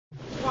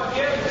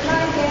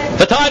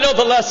title of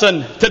the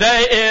lesson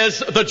today is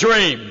The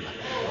Dream.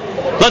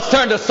 Let's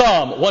turn to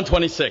Psalm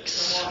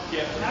 126.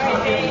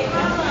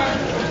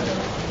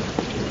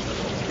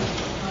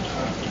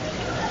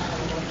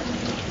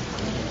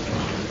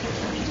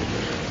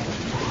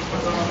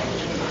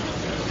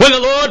 When the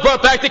Lord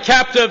brought back the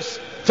captives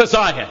to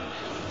Zion,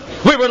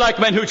 we were like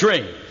men who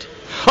dreamed.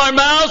 Our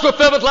mouths were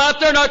filled with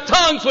laughter and our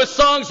tongues with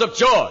songs of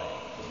joy.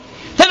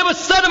 Then it was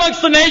said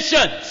amongst the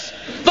nations,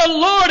 the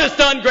Lord has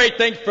done great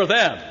things for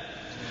them.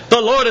 The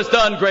Lord has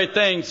done great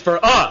things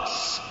for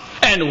us.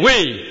 And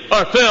we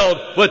are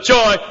filled with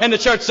joy. And the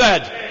church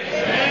said,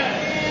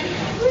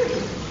 Amen.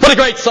 What a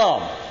great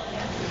psalm.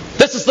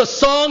 This is the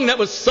song that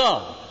was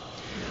sung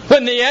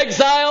when the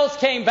exiles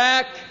came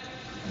back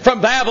from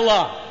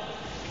Babylon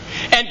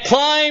and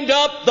climbed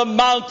up the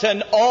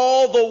mountain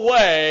all the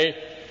way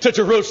to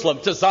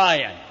Jerusalem, to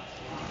Zion.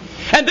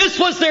 And this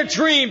was their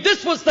dream.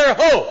 This was their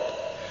hope,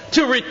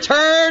 to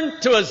return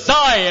to a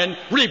Zion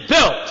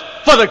rebuilt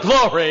for the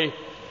glory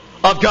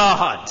of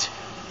God.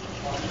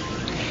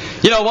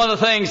 You know, one of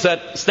the things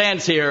that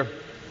stands here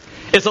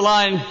is the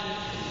line,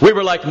 we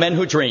were like men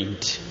who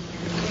dreamed.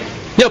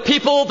 You know,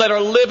 people that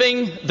are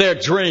living their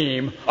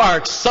dream are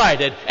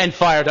excited and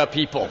fired up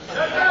people.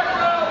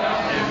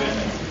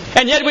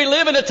 And yet we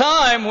live in a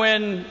time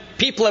when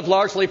people have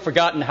largely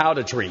forgotten how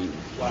to dream.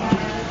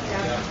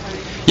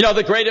 You know,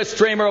 the greatest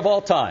dreamer of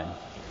all time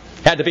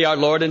had to be our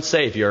Lord and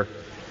Savior,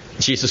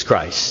 Jesus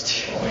Christ.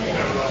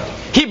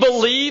 He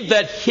believed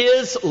that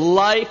his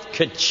life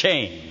could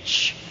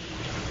change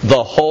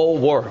the whole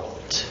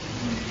world.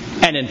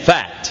 And in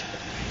fact,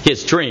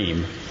 his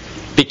dream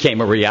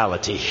became a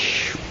reality.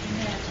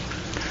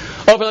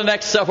 Over the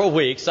next several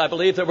weeks, I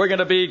believe that we're going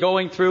to be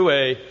going through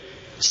a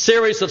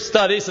series of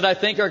studies that I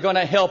think are going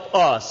to help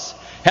us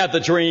have the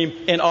dream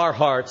in our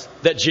hearts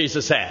that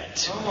Jesus had.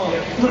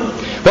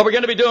 What we're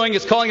going to be doing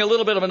is calling a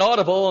little bit of an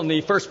audible in the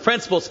first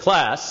principles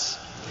class.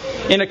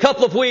 In a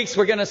couple of weeks,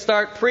 we're going to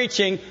start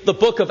preaching the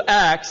book of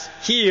Acts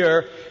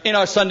here in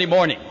our Sunday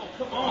morning.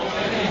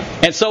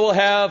 And so we'll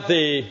have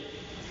the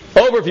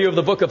overview of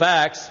the book of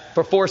Acts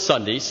for 4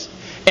 Sundays.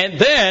 And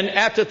then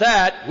after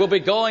that, we'll be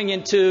going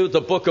into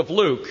the book of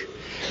Luke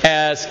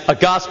as a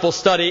gospel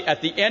study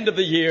at the end of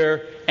the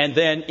year and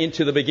then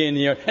into the beginning of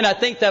the year. And I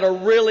think that'll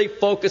really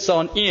focus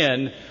on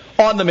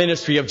the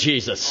ministry of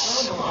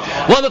Jesus.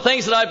 One of the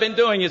things that I've been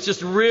doing is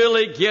just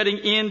really getting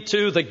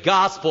into the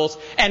Gospels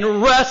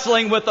and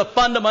wrestling with the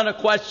fundamental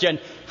question,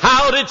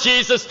 how did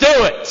Jesus do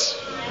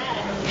it?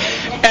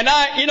 And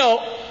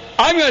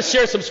I'm going to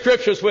share some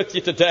scriptures with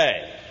you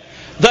today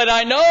that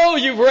I know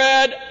you've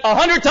read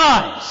 100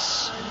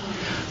 times,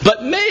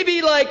 but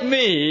maybe like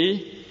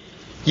me,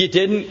 you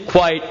didn't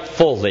quite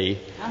fully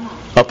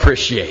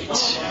appreciate.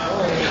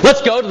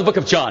 Let's go to the book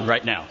of John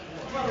right now.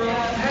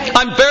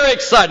 I'm very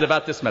excited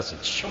about this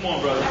message. Come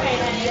on, brother.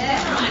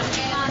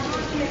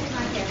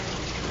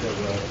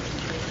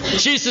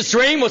 Jesus'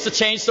 dream was to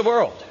change the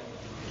world.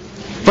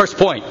 First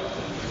point,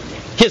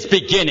 his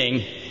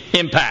beginning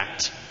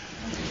impact.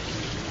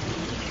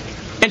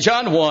 In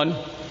John 1,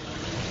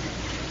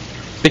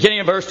 beginning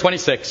in verse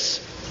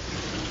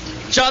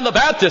 26, John the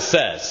Baptist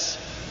says,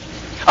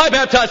 I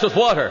baptize with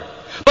water,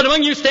 but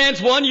among you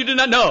stands one you do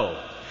not know.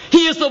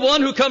 He is the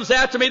one who comes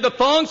after me, the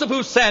thongs of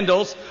whose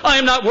sandals I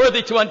am not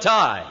worthy to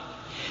untie.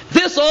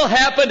 This all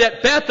happened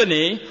at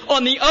Bethany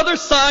on the other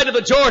side of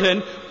the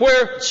Jordan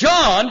where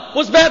John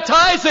was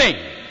baptizing.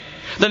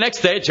 The next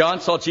day,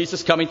 John saw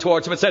Jesus coming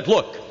towards him and said,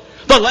 Look,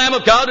 the Lamb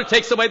of God who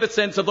takes away the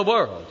sins of the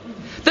world.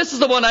 This is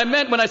the one I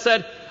meant when I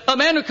said, a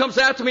man who comes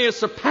after me has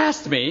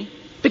surpassed me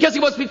because he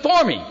was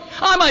before me.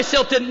 I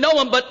myself didn't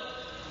know him, but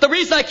the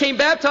reason I came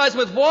baptized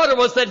with water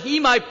was that he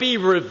might be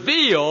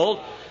revealed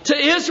to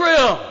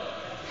Israel.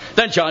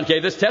 Then John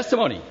gave this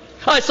testimony.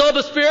 I saw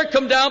the Spirit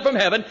come down from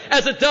heaven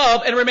as a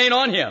dove and remain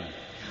on him.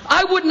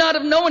 I would not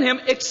have known him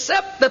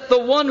except that the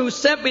one who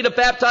sent me to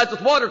baptize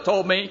with water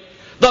told me,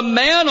 the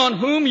man on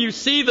whom you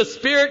see the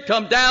Spirit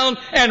come down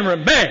and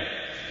remain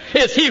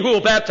is he who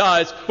will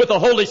baptize with the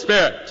Holy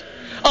Spirit.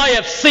 I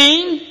have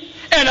seen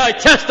and I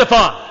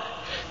testify.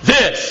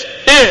 This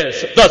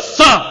is the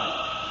Son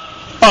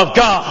of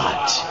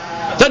God.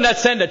 Doesn't that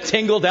send a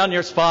tingle down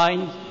your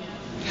spine?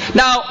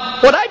 Now,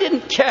 what I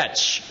didn't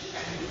catch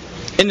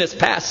in this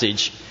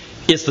passage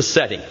is the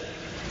setting.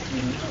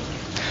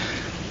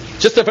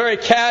 Just a very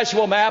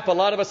casual map. A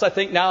lot of us, I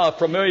think, now are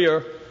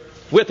familiar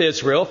with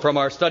Israel from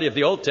our study of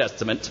the Old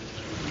Testament.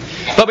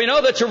 But we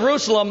know that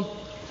Jerusalem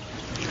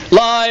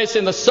lies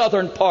in the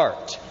southern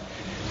part,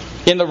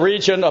 in the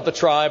region of the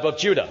tribe of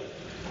Judah.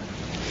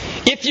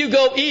 If you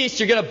go east,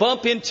 you're going to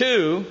bump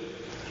into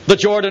the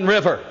Jordan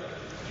River.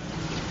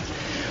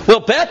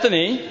 Well,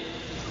 Bethany,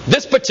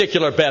 this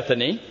particular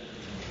Bethany,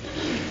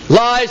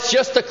 lies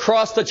just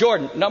across the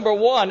Jordan. Number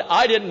one,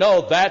 I didn't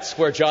know that's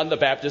where John the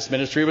Baptist's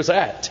ministry was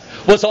at.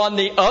 Was on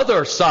the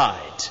other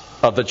side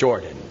of the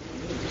Jordan.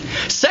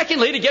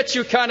 Secondly, to get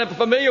you kind of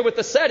familiar with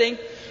the setting,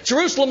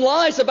 Jerusalem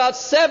lies about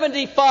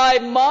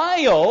 75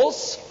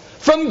 miles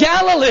from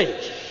Galilee.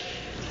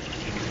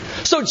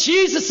 So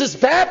Jesus is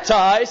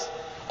baptized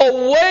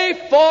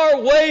away,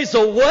 far ways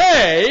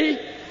away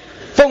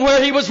from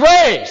where he was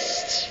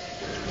raised.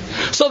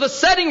 So the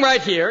setting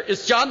right here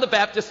is John the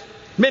Baptist's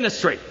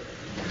ministry.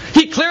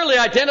 He clearly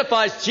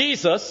identifies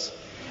Jesus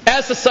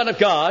as the Son of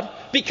God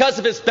because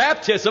of his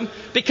baptism,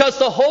 because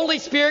the Holy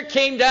Spirit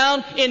came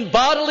down in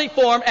bodily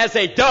form as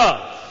a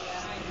dove.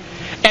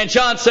 And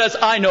John says,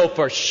 I know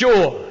for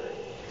sure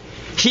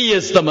he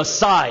is the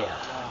Messiah.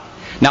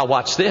 Now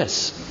watch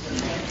this.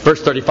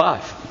 Verse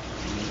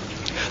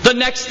 35. The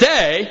next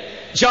day,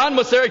 John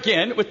was there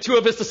again with two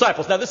of his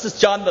disciples. Now this is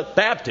John the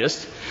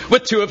Baptist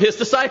with two of his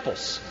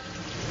disciples.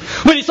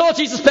 When he saw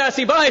Jesus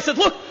passing by, he said,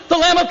 look, the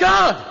Lamb of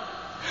God.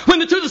 When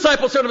the two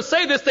disciples heard him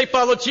say this, they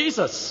followed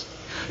Jesus.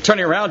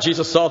 Turning around,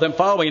 Jesus saw them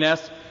following and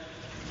asked,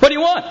 what do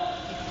you want?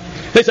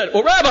 They said,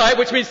 well, Rabbi,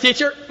 which means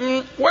teacher,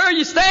 where are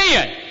you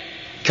staying?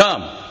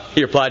 Come,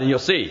 he replied, and you'll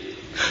see.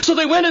 So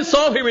they went and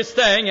saw where he was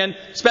staying and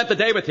spent the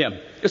day with him.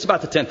 It was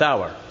about the 10th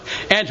hour.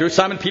 Andrew,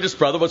 Simon Peter's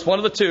brother, was one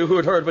of the two who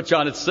had heard what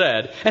John had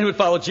said and who had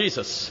followed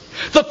Jesus.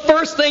 The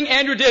first thing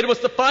Andrew did was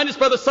to find his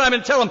brother Simon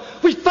and tell him,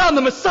 we found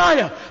the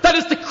Messiah, that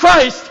is the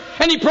Christ,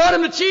 and he brought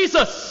him to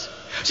Jesus.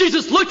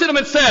 Jesus looked at him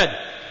and said,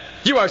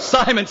 you are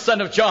Simon, son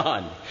of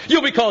John.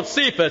 You'll be called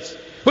Cephas,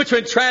 which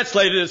when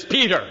translated as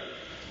Peter,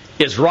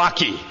 is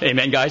Rocky.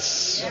 Amen,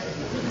 guys?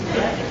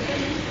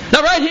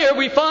 Now right here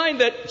we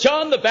find that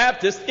John the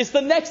Baptist is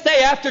the next day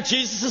after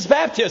Jesus'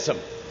 baptism.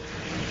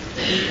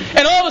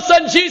 And all of a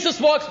sudden Jesus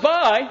walks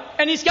by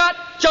and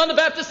John the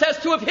Baptist has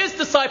two of his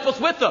disciples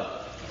with him.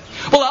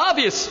 Well,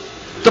 obvious,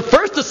 the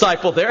first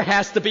disciple there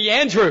has to be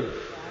Andrew.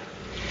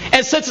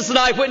 And since it's an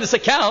eyewitness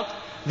account,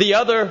 the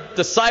other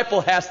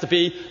disciple has to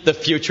be the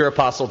future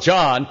Apostle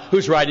John,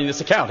 who's writing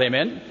this account.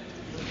 Amen?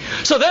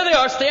 So there they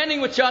are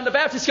standing with John the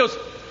Baptist. He goes,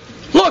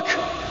 look,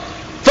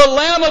 the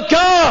Lamb of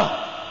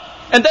God.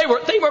 And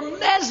they were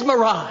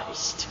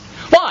mesmerized.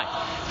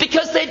 Why?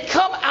 Because they'd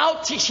come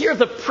out to hear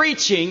the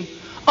preaching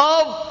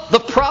of the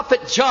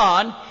prophet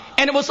John,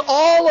 and it was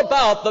all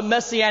about the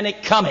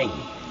messianic coming.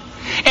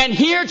 And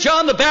here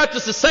John the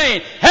Baptist is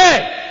saying,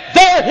 hey,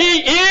 there he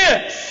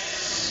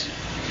is.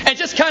 And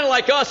just kind of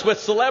like us with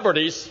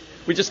celebrities,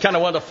 we just kind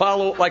of want to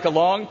follow like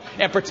along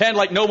and pretend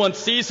like no one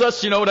sees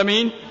us, you know what I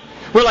mean?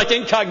 We're like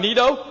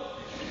incognito.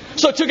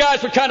 So two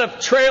guys were kind of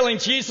trailing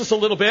Jesus a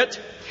little bit,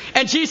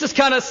 and Jesus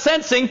kind of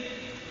sensing,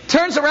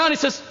 turns around and he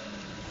says,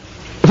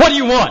 what do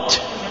you want?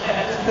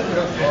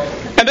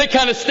 And they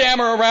kind of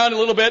stammer around a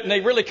little bit, and they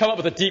really come up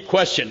with a deep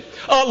question.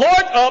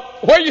 Lord,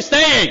 where are you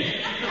staying?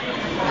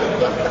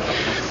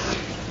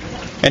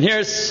 And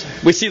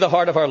we see the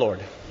heart of our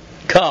Lord.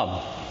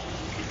 Come,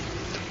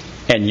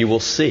 and you will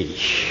see.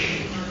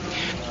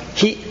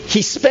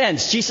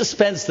 Jesus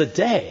spends the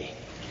day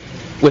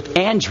with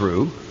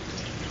Andrew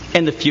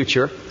and the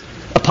future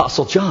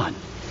Apostle John.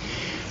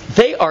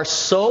 They are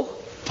so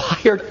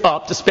fired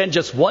up to spend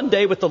just one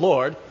day with the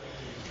Lord.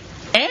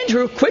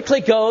 Andrew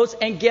quickly goes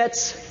and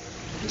gets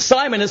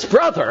Simon, his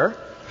brother,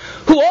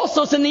 who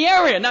also is in the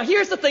area. Now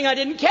here's the thing I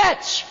didn't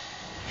catch.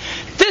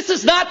 This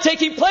is not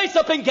taking place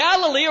up in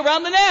Galilee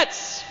around the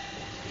nets.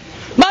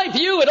 My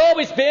view had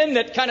always been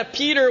that kind of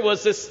Peter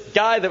was this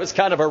guy that was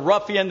kind of a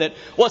ruffian that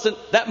wasn't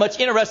that much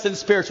interested in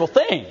spiritual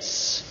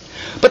things.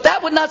 But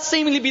that would not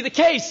seemingly be the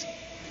case.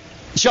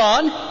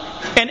 John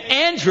and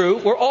Andrew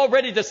were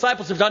already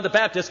disciples of John the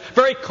Baptist,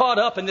 very caught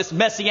up in this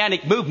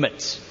messianic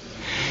movement.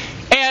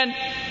 And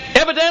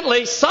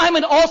evidently,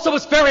 Simon also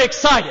was very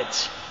excited,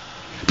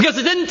 because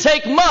it didn't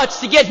take much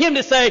to get him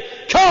to say,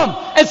 come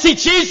and see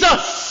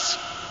Jesus.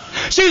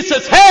 Jesus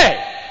says,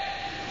 hey,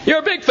 you're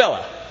a big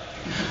fella.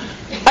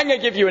 I'm going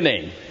to give you a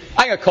name.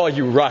 I'm going to call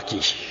you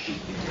Rocky.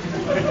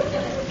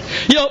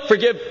 You don't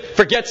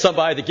forget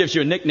somebody that gives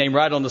you a nickname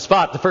right on the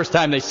spot the first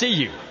time they see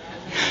you.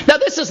 Now,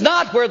 this is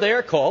not where they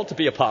are called to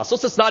be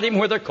apostles. It's not even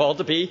where they're called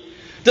to be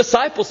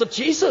disciples of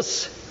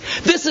Jesus.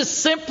 This is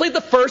simply the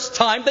first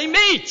time they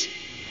meet.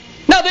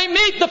 Now, they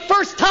meet the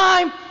first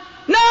time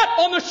not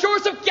on the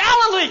shores of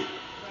Galilee.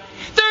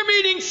 They're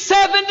meeting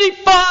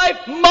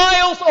 75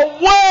 miles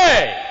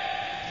away.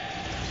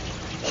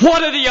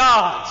 What are the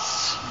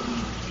odds?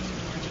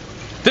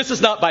 This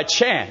is not by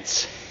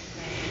chance.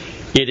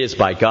 It is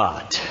by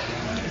God.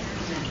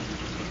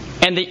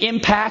 And the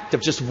impact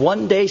of just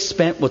one day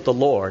spent with the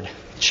Lord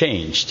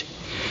changed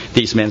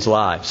these men's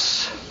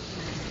lives.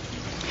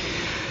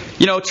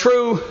 You know,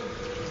 true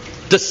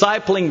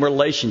discipling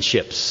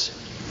relationships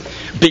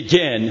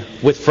begin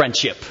with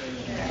friendship.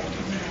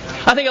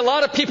 I think a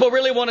lot of people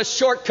really want to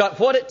shortcut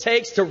what it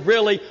takes to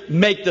really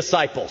make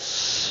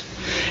disciples.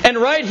 And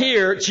right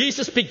here,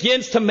 Jesus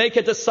begins to make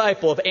a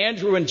disciple of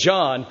Andrew and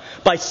John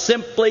by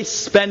simply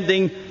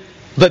spending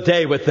the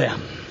day with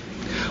them.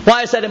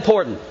 Why is that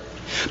important?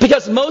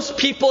 Because most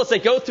people, as they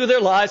go through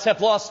their lives,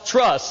 have lost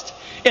trust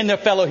in their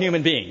fellow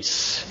human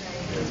beings.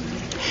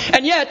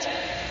 And yet,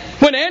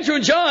 when Andrew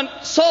and John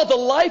saw the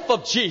life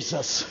of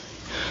Jesus,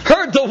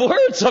 heard the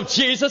words of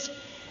Jesus,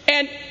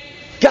 and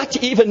got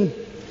to even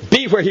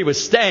be where he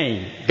was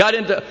staying,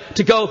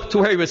 to go to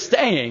where he was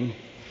staying,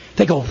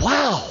 they go,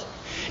 wow,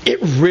 it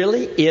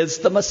really is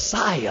the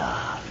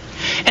Messiah.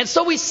 And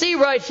so we see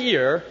right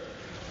here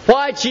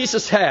why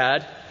Jesus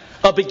had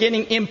a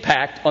beginning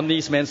impact on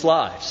these men's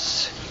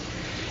lives.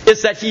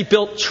 Is that he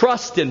built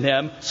trust in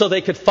them so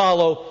they could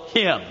follow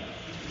him.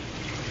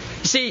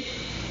 See,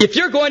 if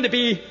you're going to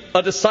be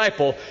a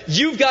disciple,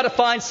 you've got to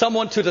find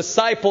someone to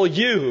disciple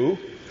you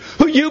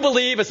who you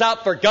believe is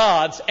out for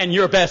God's and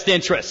your best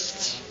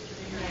interests.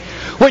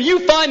 When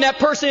you find that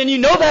person and you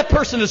know that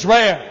person is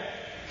rare,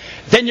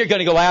 then you're going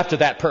to go after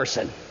that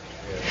person.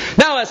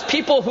 Now, as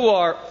people who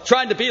are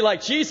trying to be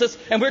like Jesus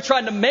and we're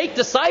trying to make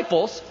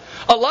disciples,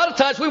 a lot of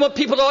times we want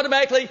people to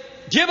automatically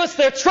give us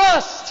their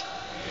trust.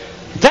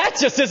 That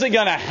just isn't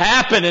going to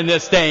happen in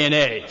this day and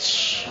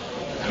age.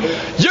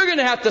 You're going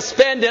to have to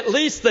spend at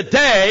least the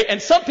day,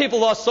 and some people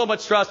lost so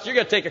much trust, you're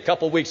going to take a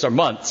couple weeks or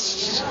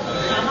months.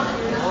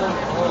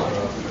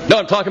 No,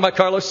 I'm talking about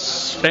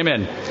Carlos.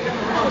 Amen.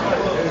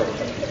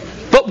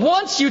 But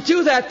once you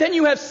do that, then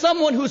you have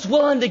someone who's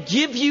willing to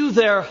give you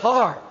their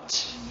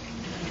heart.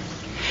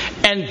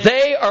 And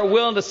they are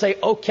willing to say,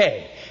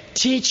 okay,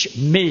 teach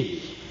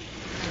me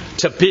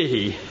to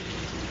be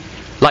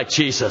like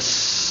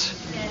Jesus.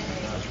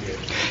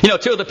 You know,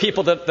 two of the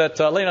people that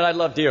Lena and I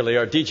love dearly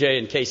are DJ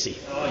and Casey.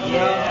 Oh,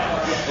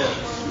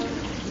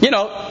 yeah. You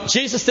know,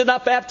 Jesus did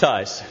not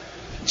baptize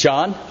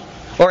John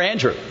or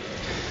Andrew.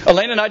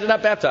 Elena and I did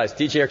not baptize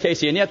DJ or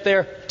Casey, and yet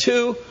they're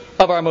two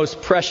of our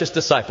most precious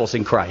disciples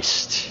in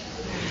Christ.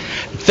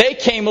 They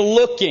came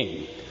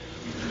looking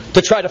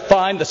to try to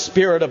find the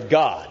Spirit of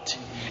God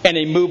and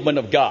a movement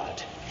of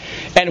God.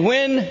 And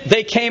when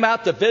they came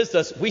out to visit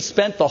us, we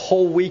spent the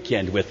whole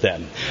weekend with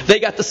them. They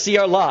got to see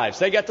our lives.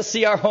 They got to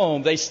see our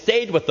home. They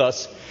stayed with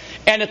us.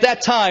 And at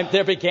that time,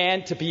 there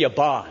began to be a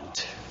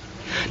bond.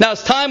 Now,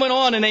 as time went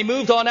on and they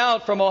moved on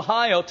out from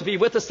Ohio to be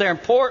with us there in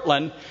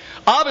Portland,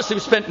 obviously we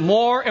spent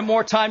more and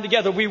more time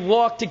together. We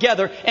walked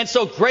together. And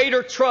so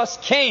greater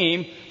trust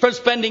came from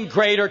spending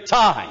greater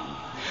time.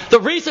 The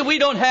reason we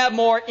don't have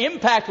more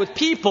impact with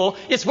people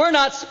is we're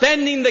not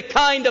spending the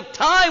kind of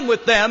time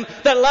with them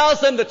that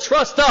allows them to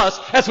trust us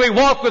as we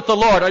walk with the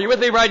Lord. Are you with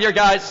me right here,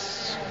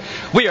 guys?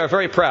 We are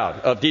very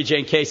proud of DJ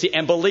and Casey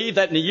and believe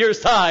that in a year's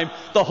time,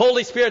 the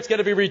Holy Spirit's going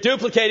to be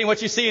reduplicating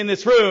what you see in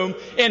this room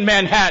in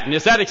Manhattan.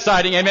 Is that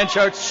exciting? Amen,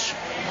 church?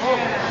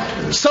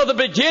 So the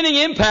beginning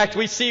impact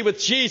we see with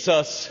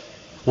Jesus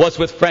was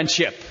with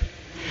friendship.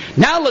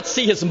 Now let's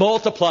see his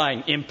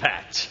multiplying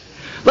impact.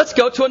 Let's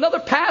go to another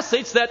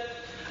passage that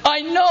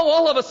I know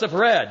all of us have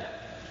read.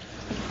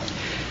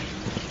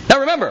 Now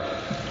remember,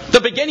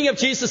 the beginning of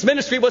Jesus'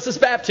 ministry was his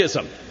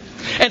baptism.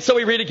 And so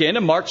we read again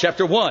in Mark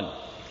chapter 1.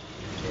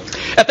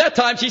 At that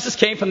time, Jesus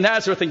came from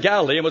Nazareth in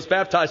Galilee and was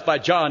baptized by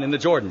John in the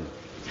Jordan.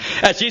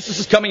 As Jesus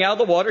was coming out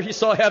of the water, he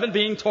saw heaven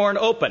being torn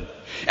open,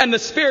 and the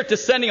Spirit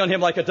descending on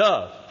him like a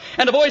dove.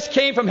 And a voice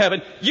came from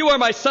heaven, "You are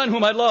my Son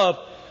whom I love.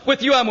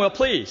 With you I am well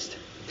pleased."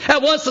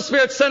 At once the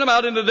Spirit sent him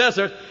out into the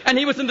desert, and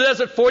he was in the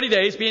desert 40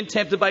 days being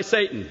tempted by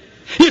Satan.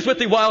 He was with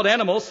the wild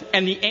animals,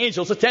 and the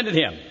angels attended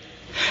him.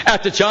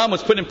 After John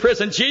was put in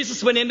prison,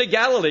 Jesus went into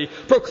Galilee,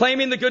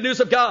 proclaiming the good news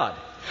of God.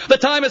 The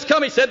time has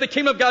come, he said, the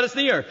kingdom of God is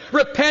near.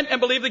 Repent and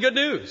believe the good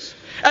news.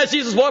 As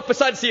Jesus walked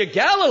beside the Sea of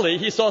Galilee,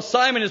 he saw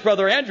Simon and his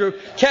brother Andrew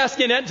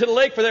casting a net into the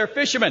lake, for they were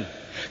fishermen.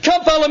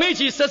 "Come follow me,"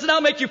 Jesus says, "and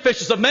I'll make you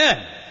fishers of men."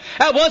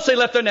 At once they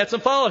left their nets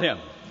and followed him.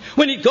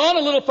 When he'd gone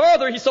a little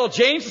further, he saw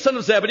James, the son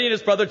of Zebedee, and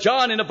his brother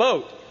John in a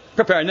boat,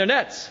 preparing their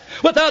nets.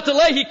 Without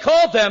delay, he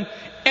called them,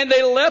 and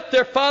they left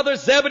their father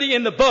Zebedee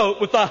in the boat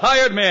with the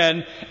hired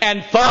men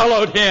and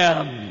followed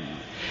him.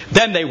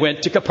 Then they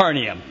went to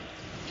Capernaum.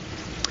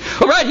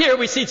 Well, right here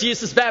we see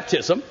Jesus'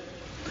 baptism.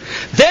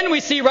 Then we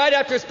see right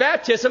after his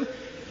baptism,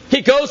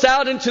 he goes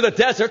out into the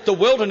desert, the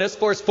wilderness,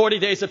 for his 40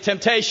 days of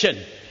temptation.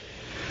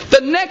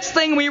 The next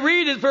thing we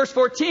read in verse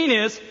 14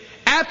 is,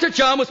 after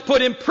John was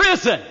put in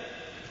prison,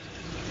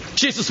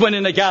 Jesus went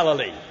into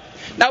Galilee.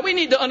 Now we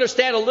need to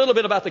understand a little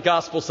bit about the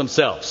Gospels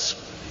themselves.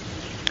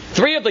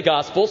 3 of the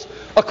Gospels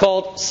are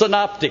called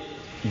synoptic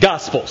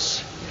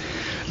Gospels.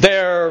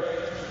 They're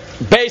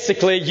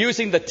basically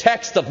using the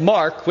text of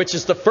Mark, which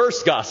is the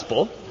first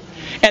Gospel,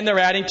 and they're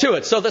adding to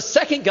it. So the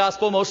second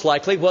Gospel most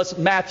likely was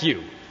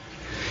Matthew.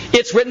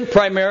 It's written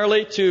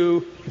primarily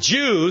to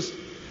Jews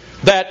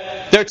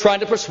that they're trying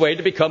to persuade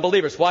to become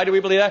believers. Why do we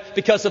believe that?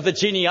 Because of the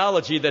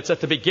genealogy that's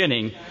at the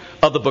beginning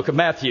of the book of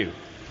Matthew.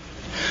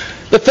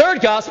 The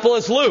third Gospel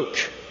is Luke.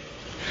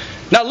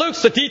 Now,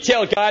 Luke's the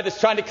detailed guy that's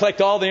trying to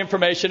collect all the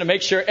information to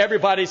make sure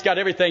everybody's got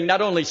everything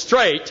not only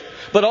straight,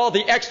 but all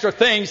the extra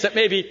things that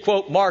maybe,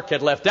 quote, Mark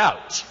had left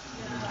out.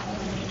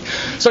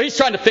 So he's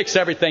trying to fix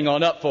everything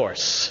on up for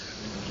us.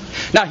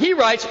 Now, he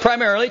writes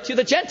primarily to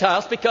the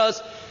Gentiles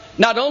because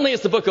not only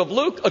is the book of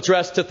Luke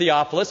addressed to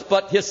Theophilus,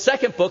 but his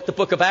second book, the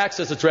book of Acts,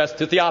 is addressed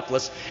to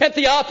Theophilus. And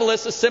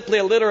Theophilus is simply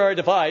a literary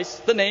device.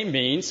 The name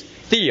means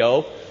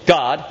Theo,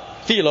 God,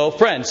 Philo,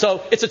 friend.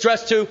 So it's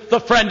addressed to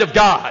the friend of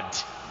God.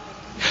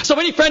 So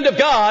any friend of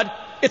God,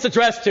 it's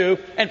addressed to,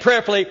 and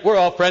prayerfully, we're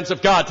all friends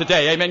of God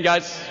today. Amen,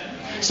 guys?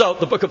 So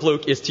the book of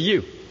Luke is to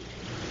you.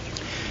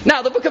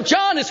 Now, the book of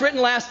John is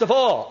written last of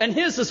all, and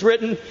his is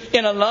written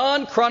in a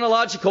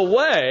non-chronological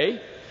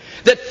way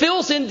that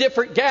fills in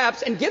different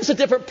gaps and gives a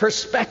different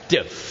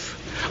perspective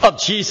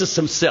of Jesus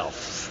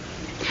himself.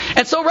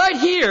 And so right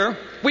here,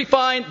 we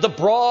find the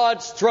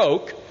broad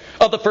stroke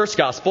of the first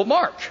gospel,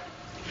 Mark.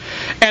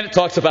 And it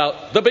talks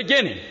about the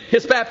beginning,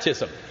 his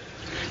baptism.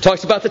 It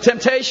talks about the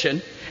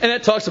temptation, and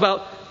it talks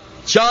about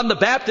John the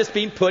Baptist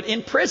being put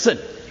in prison.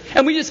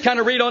 And we just kind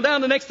of read on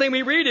down. The next thing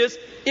we read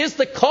is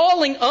the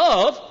calling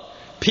of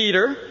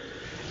Peter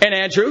and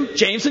Andrew,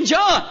 James and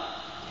John.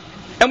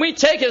 And we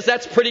take it as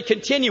that's pretty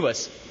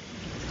continuous.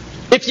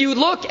 If you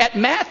look at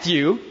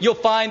Matthew, you'll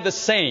find the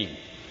same.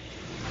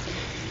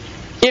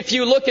 If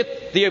you look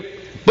at the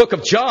book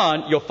of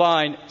John, you'll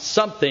find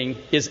something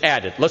is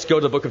added. Let's go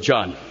to the book of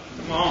John.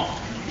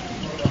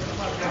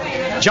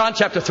 John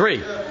chapter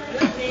 3.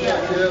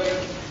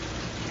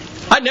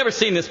 I'd never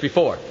seen this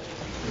before.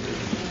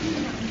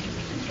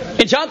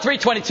 In John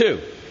 3:22.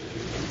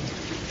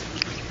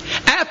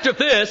 After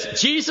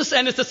this, Jesus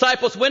and his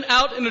disciples went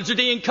out in the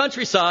Judean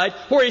countryside,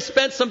 where he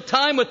spent some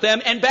time with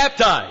them and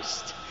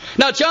baptized.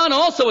 Now John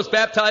also was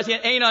baptizing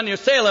at Aenon near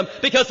Salem,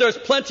 because there was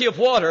plenty of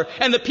water,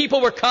 and the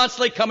people were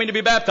constantly coming to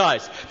be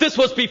baptized. This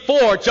was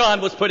before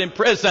John was put in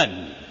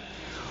prison.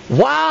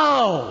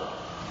 Wow!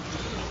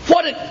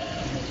 What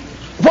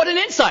an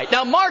insight.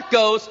 Now Mark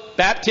goes,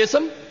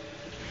 baptism,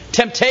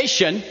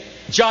 temptation,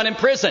 John in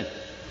prison.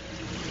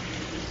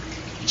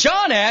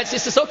 John adds, he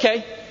says,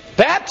 okay,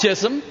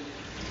 baptism,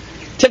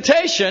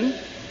 temptation,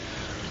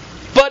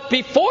 but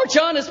before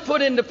John is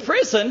put into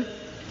prison,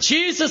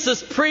 Jesus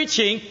is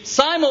preaching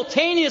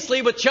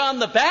simultaneously with John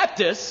the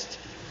Baptist,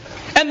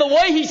 and the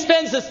way he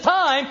spends his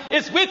time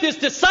is with his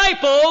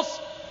disciples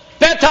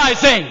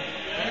baptizing.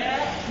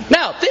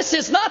 Now, this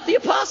is not the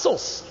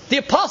apostles. The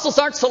apostles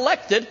aren't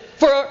selected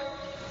for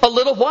a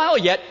little while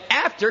yet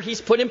after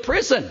he's put in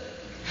prison.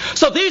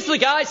 So these are the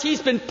guys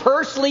he's been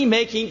personally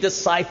making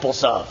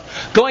disciples of,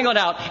 going on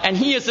out. And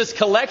he is this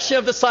collection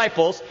of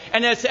disciples.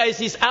 And as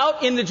he's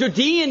out in the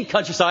Judean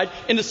countryside,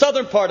 in the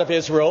southern part of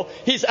Israel,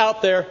 he's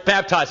out there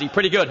baptizing.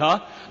 Pretty good, huh?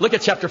 Look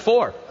at chapter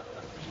 4,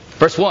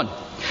 verse 1.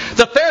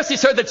 The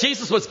Pharisees heard that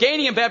Jesus was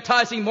gaining and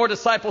baptizing more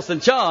disciples than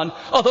John,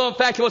 although in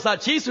fact it was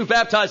not Jesus who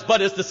baptized, but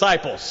his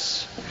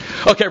disciples.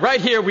 Okay, right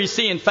here we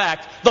see, in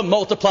fact, the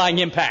multiplying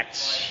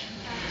impact.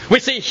 We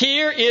see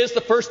here is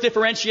the first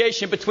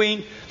differentiation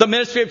between the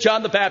ministry of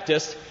John the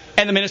Baptist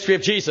and the ministry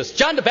of Jesus.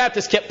 John the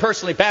Baptist kept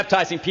personally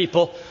baptizing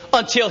people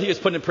until he was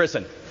put in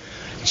prison.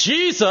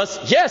 Jesus,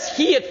 yes,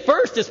 he at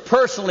first is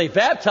personally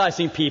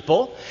baptizing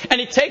people, and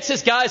he takes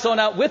his guys on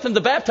out with him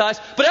to baptize,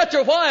 but after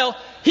a while,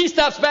 he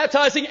stops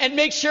baptizing and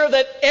makes sure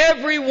that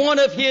every one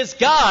of his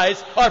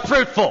guys are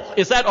fruitful.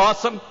 Is that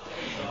awesome?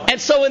 And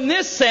so in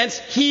this sense,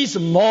 he's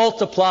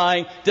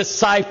multiplying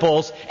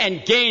disciples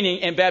and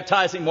gaining and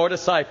baptizing more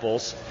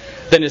disciples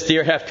than his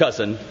dear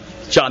half-cousin,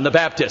 John the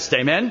Baptist.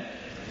 Amen?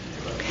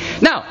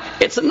 Now,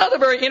 it's another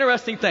very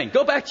interesting thing.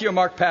 Go back to your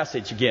Mark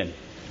passage again.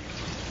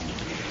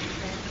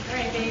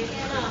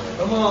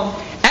 Come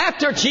on.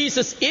 After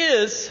Jesus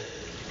is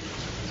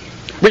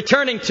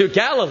returning to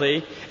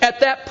Galilee,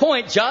 at that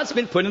point, John's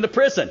been put into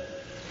prison.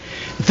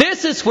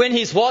 This is when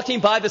he's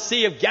walking by the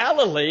Sea of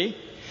Galilee,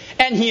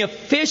 and he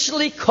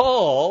officially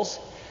calls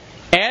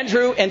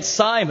Andrew and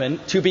Simon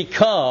to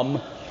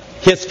become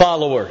his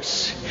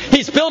followers.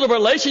 He's built a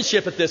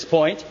relationship at this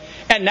point,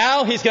 and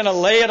now he's going to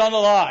lay it on the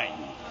line.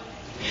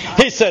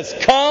 He says,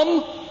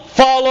 come,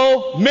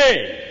 follow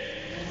me,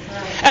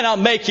 and I'll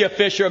make you a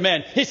fisher of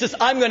men. He says,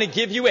 I'm going to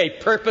give you a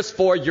purpose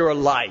for your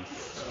life.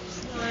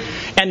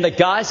 And the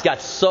guys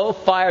got so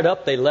fired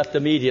up, they left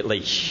immediately.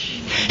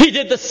 He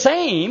did the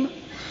same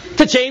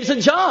to James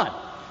and John.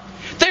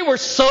 They were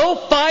so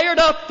fired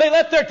up, they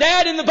left their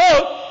dad in the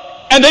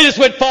boat, and they just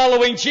went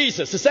following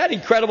Jesus. Is that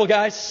incredible,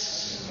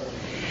 guys?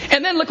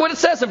 And then look what it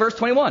says in verse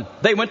 21.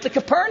 They went to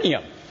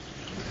Capernaum.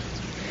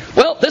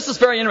 Well, this is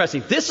very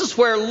interesting. This is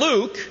where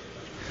Luke,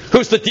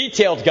 who's the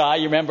detailed guy,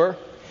 you remember,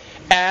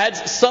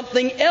 adds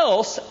something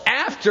else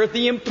after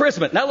the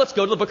imprisonment. Now let's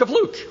go to the book of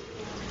Luke.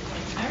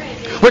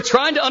 We're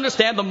trying to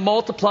understand the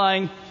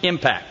multiplying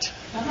impact.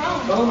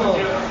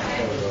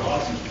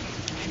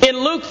 In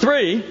Luke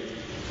 3,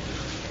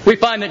 we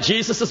find that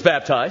Jesus is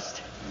baptized.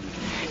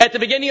 At the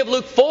beginning of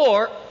Luke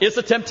 4 is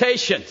the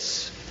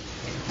temptations.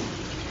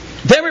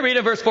 Then we read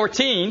in verse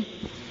 14,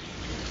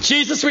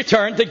 Jesus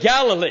returned to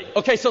Galilee.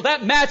 Okay, so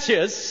that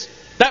matches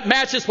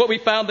what we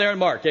found there in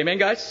Mark. Amen,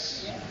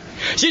 guys?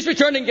 Jesus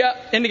returned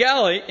into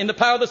Galilee in the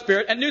power of the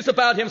Spirit, and news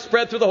about him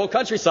spread through the whole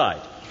countryside.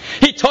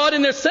 He taught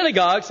in their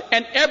synagogues,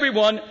 and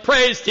everyone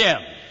praised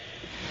him.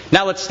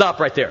 Now let's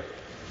stop right there.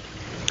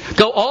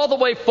 Go all the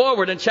way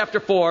forward in chapter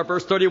 4,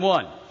 verse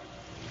 31.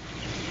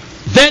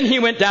 Then he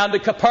went down to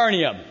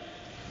Capernaum.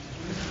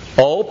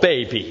 Oh,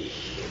 baby.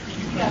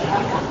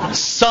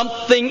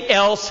 Something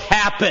else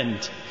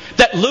happened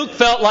that Luke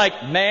felt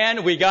like,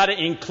 man, we got to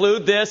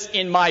include this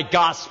in my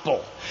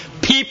gospel.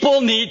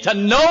 People need to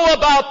know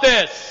about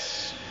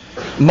this.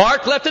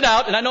 Mark left it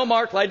out, and I know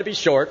Mark liked to be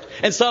short,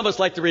 and some of us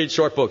like to read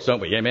short books, don't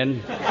we?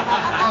 Amen?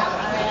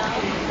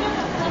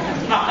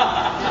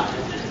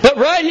 But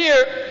right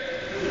here,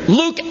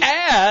 Luke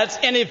adds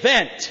an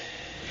event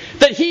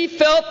that he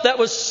felt that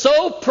was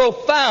so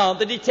profound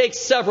that he takes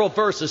several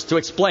verses to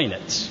explain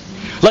it.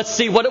 Let's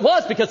see what it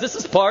was, because this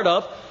is part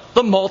of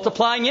the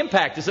multiplying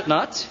impact, is it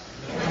not?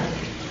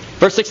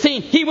 Verse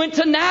 16, he went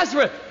to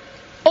Nazareth.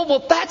 Oh,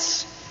 well,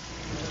 that's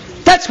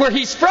where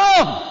he's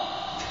from,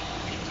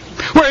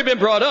 where he'd been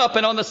brought up.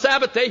 And on the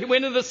Sabbath day, he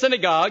went into the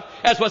synagogue,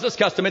 as was his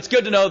custom. It's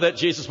good to know that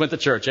Jesus went to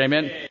church.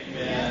 Amen?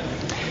 Amen.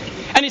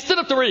 And he stood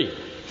up to read.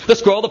 The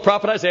scroll of the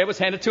prophet Isaiah was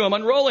handed to him.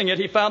 Unrolling it,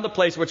 he found the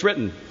place where it's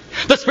written,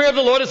 "The Spirit of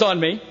the Lord is on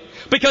me,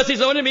 because he's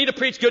anointed me to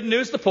preach good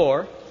news to the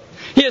poor.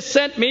 He has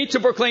sent me to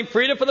proclaim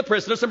freedom for the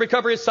prisoners and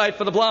recovery of sight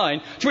for the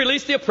blind, to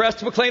release the oppressed,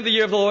 to proclaim the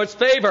year of the Lord's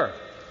favor."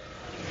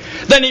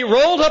 Then he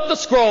rolled up the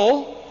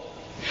scroll,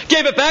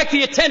 gave it back to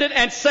the attendant,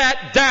 and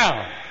sat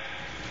down.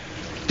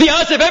 The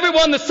eyes of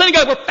everyone in the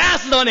synagogue were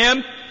fastened on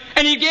him,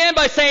 and he began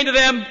by saying to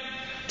them,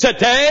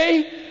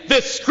 "Today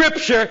this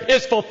scripture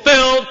is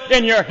fulfilled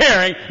in your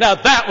hearing." Now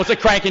that was a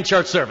cranking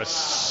church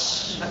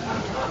service.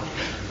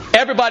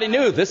 Everybody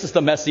knew this is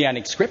the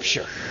Messianic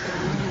scripture.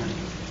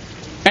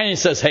 And he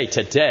says, hey,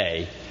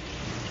 today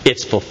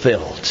it's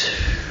fulfilled.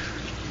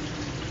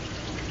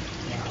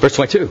 Verse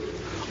 22.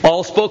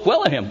 All spoke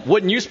well of him.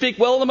 Wouldn't you speak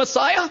well of the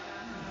Messiah?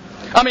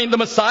 I mean, the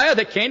Messiah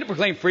that came to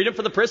proclaim freedom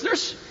for the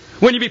prisoners?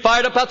 Wouldn't you be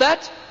fired up about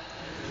that?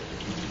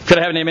 Could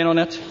I have an amen on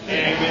that?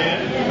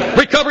 Amen.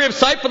 Recovery of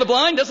sight for the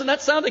blind. Doesn't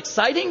that sound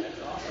exciting?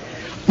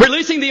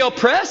 Releasing the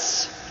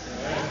oppressed.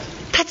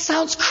 That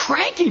sounds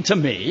cranky to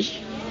me.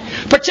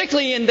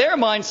 Particularly in their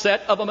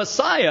mindset of a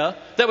Messiah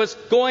that was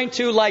going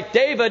to, like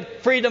David,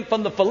 free them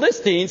from the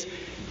Philistines.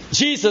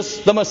 Jesus,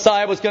 the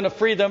Messiah, was going to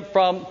free them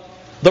from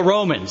the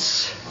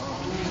Romans.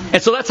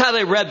 And so that's how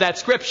they read that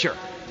scripture.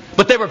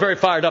 But they were very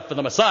fired up for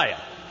the Messiah.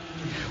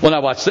 Well,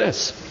 now watch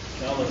this.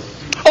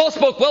 All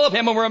spoke well of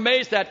him and were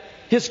amazed at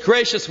his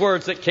gracious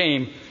words that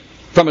came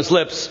from his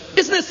lips.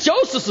 "Isn't this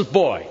Joseph's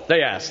boy?"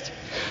 they asked.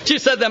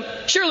 Jesus said to them,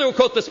 "Surely will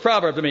quote this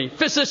proverb to me,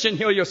 'Physician,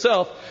 heal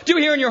yourself. Do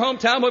here in your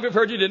hometown what we've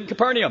heard you did in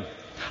Capernaum.'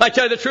 I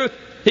tell you the truth,"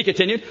 he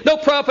continued, "no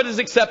prophet is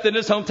accepted in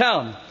his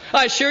hometown.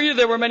 I assure you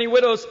there were many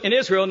widows in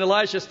Israel in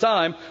Elijah's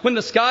time, when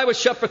the sky was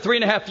shut for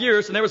 3.5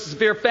 years and there was a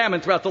severe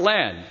famine throughout the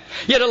land.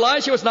 Yet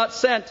Elijah was not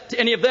sent to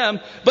any of them,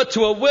 but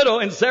to a widow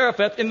in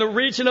Zarephath in the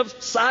region of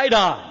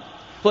Sidon."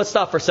 Let's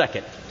stop for a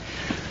second.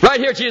 Right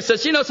here, Jesus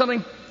says, you know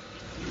something?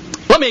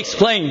 Let me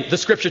explain the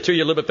scripture to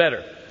you a little bit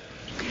better.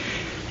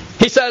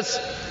 He says,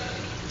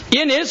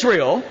 in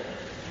Israel,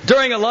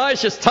 during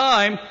Elijah's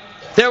time,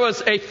 there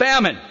was a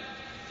famine.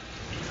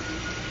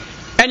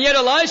 And yet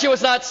Elijah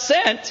was not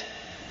sent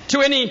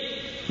to any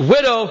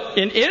widow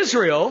in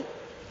Israel,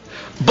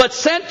 but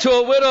sent to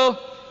a widow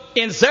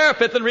in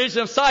Zarephath in the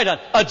region of Sidon,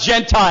 a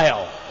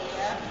Gentile.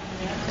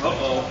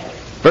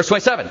 Verse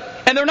 27.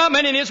 "And there were not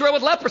many in Israel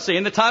with leprosy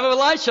in the time of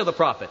Elisha the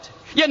prophet.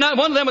 Yet not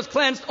one of them was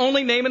cleansed,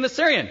 only Naaman the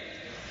Syrian."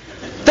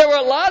 There were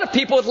a lot of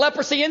people with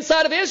leprosy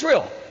inside of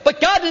Israel. But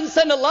God didn't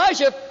send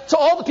Elijah to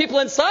all the people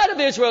inside of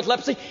Israel with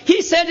leprosy.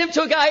 He sent him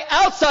to a guy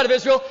outside of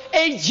Israel,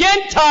 a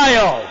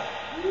Gentile,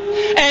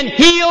 and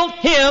healed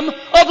him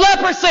of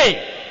leprosy.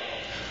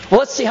 Well,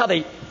 let's see how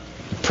they...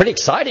 Pretty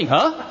exciting,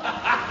 huh?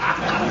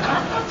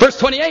 Verse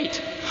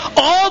 28.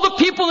 All the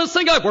people in the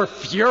synagogue were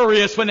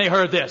furious when they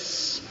heard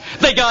this.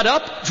 They got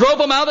up, drove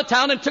him out of the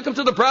town, and took him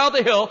to the brow of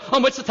the hill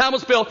on which the town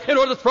was built in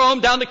order to throw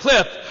him down the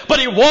cliff. But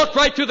he walked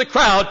right through the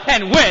crowd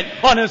and went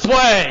on his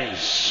way.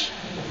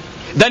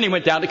 Then he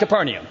went down to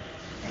Capernaum.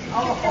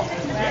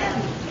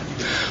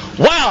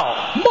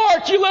 Wow,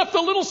 Mark, you left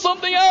a little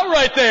something out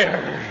right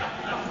there.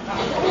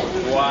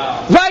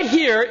 Wow. Right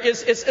here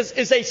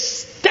is a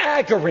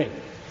staggering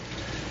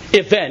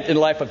event in the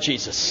life of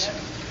Jesus.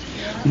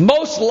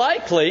 Most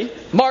likely,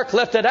 Mark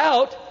left it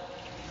out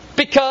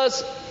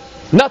because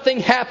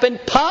nothing happened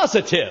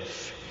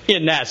positive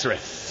in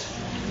Nazareth.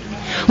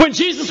 When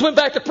Jesus went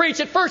back to preach,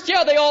 at first,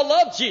 they all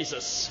loved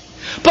Jesus.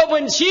 But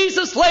when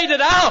Jesus laid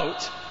it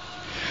out,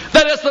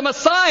 that as the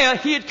Messiah,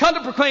 he had come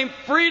to proclaim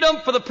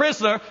freedom for the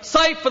prisoner,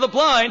 sight for the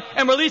blind,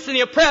 and releasing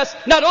the oppressed,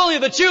 not only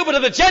of the Jew, but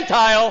of the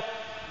Gentile,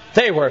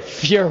 they were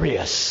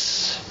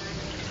furious.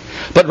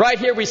 But right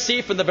here we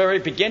see from the very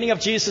beginning of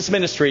Jesus'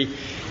 ministry,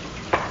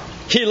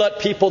 he let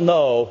people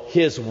know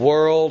his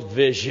world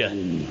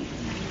vision.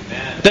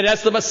 Amen. That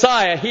as the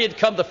Messiah, he had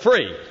come to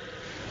free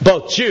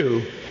both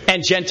Jew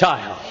and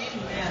Gentile.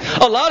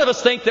 A lot of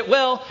us think that,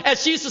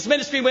 as Jesus'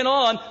 ministry went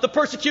on, the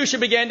persecution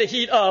began to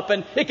heat up,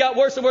 and it got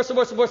worse and worse and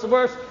worse and worse and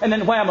worse, and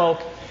then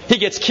whammo, he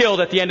gets killed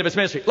at the end of his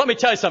ministry. Let me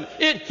tell you something.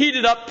 It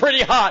heated up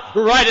pretty hot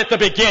right at the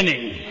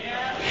beginning.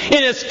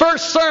 In his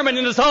first sermon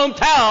in his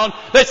hometown,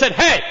 they said,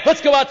 "Hey,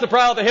 let's go out to the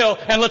brow of the hill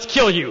and let's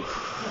kill you."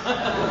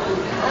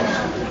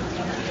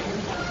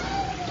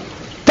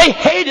 They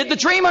hated the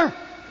dreamer.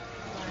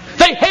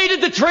 They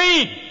hated the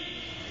dream.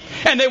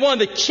 And they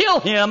wanted to kill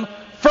him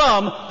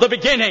from the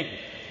beginning.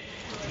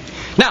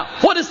 Now,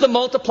 what is the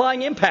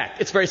multiplying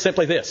impact? It's very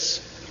simply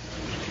this.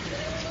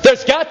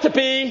 There's got to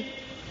be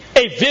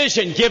a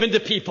vision given to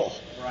people.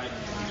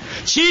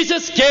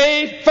 Jesus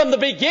gave from the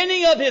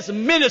beginning of his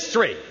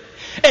ministry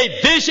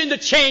a vision to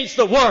change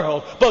the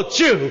world, both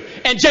Jew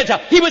and Gentile.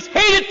 He was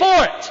hated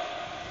for it.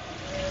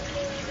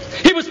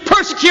 He was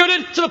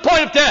persecuted to the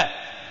point of death.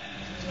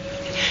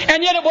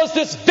 And yet it was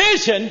this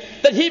vision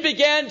that he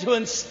began to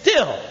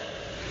instill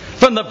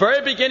from the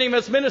very beginning of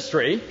his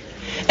ministry.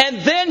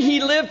 And then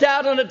he lived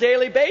out on a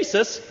daily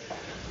basis,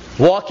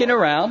 walking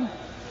around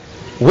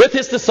with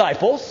his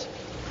disciples.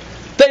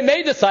 They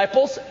made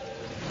disciples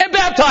and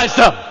baptized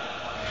them.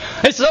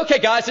 And he says, okay,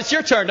 guys, it's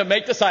your turn to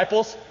make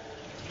disciples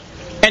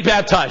and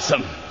baptize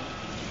them.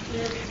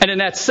 And in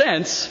that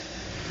sense,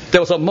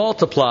 there was a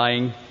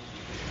multiplying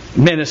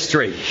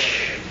ministry.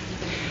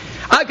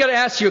 I've got to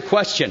ask you a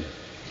question.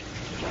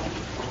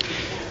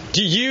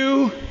 Do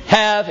you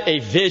have a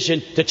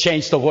vision to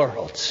change the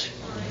world?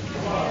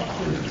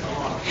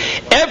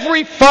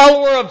 Every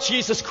follower of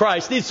Jesus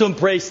Christ needs to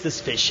embrace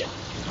this vision.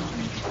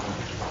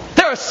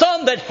 There are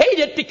some that hate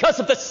it because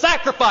of the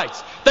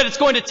sacrifice that it's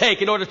going to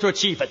take in order to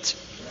achieve it.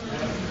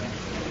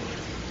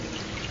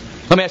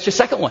 Let me ask you a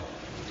second one.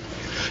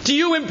 Do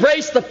you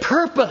embrace the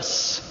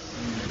purpose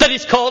that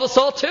He's called us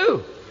all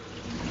to?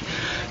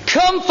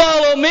 Come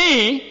follow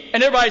me,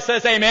 and everybody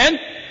says amen,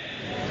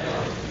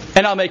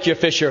 and I'll make you a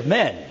fisher of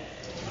men.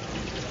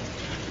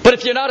 But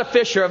if you're not a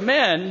fisher of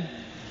men,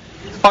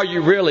 are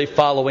you really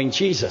following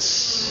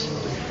Jesus?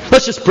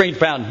 Let's just bring it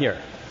down here.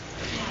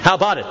 How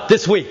about it?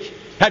 This week,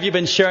 have you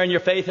been sharing your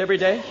faith every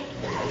day?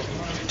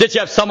 Did you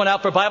have someone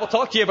out for Bible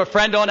talk? Do you have a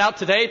friend on out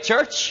today at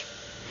church?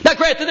 Now,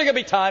 granted, there are going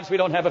to be times we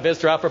don't have a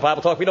visitor out for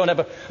Bible talk. We don't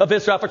have a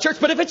visitor out for church.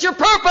 But if it's your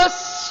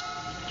purpose,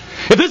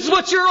 if this is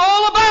what you're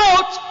all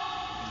about,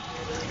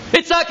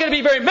 it's not going to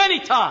be very many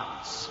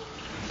times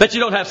that you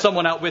don't have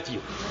someone out with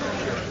you.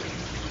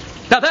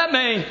 Now, that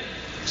may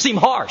seem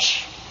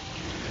harsh.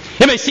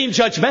 It may seem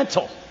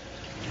judgmental.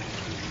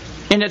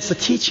 And it's the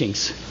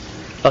teachings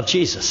of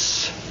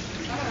Jesus.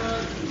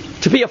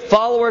 To be a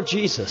follower of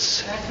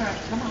Jesus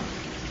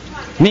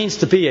means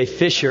to be a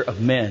fisher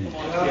of men.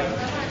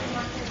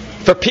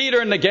 For Peter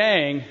and the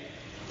gang,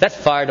 that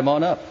fired them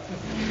on up.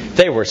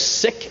 They were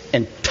sick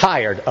and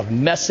tired of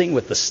messing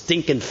with the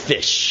stinking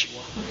fish.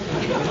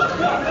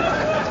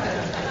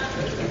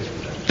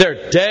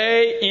 Their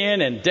day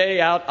in and day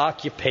out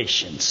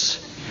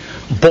occupations.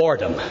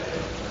 Boredom.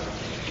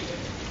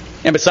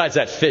 And besides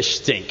that, fish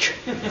stink.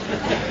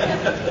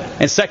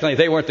 And secondly,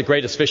 they weren't the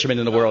greatest fishermen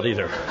in the world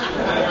either.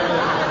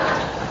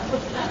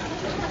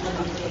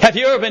 Have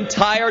you ever been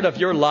tired of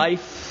your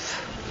life?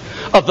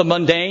 Of the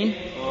mundane?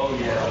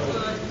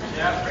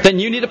 Then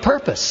you need a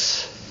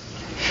purpose.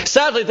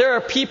 Sadly, there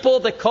are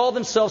people that call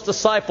themselves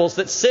disciples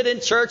that sit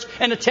in church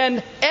and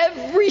attend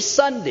every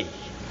Sunday.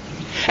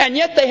 And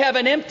yet they have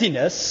an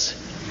emptiness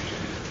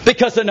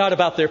because they're not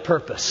about their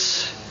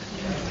purpose.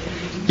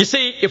 You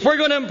see, if we're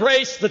going to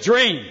embrace the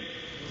dream,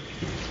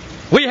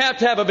 we have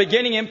to have a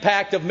beginning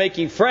impact of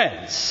making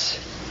friends.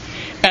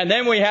 And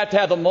then we have to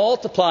have a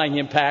multiplying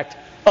impact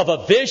of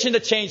a vision to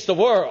change the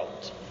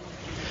world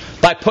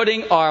by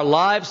putting our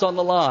lives on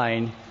the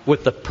line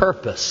with the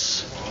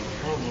purpose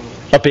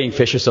of being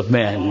fishers of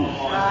men.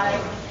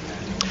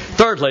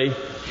 Thirdly,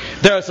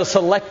 there is a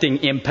selecting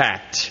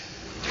impact.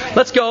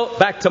 Let's go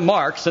back to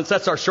Mark, since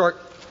that's our short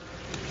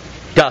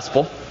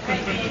gospel.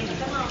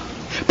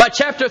 By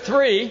chapter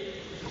 3,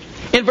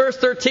 in verse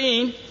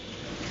 13,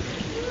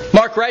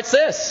 Mark writes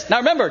this. Now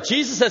remember,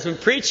 Jesus has been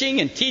preaching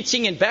and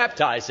teaching and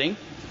baptizing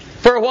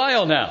for a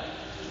while now.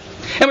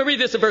 And we read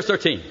this in verse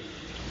 13.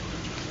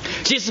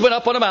 Jesus went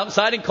up on a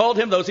mountainside and called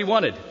him those he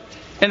wanted.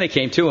 And they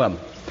came to him.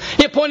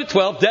 He appointed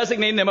 12,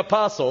 designating them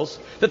apostles,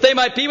 that they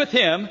might be with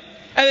him,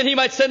 and that he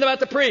might send them out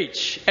to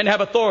preach, and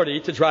have authority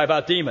to drive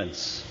out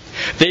demons.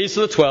 These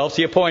are the 12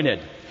 he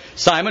appointed.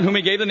 Simon, whom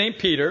he gave the name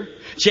Peter,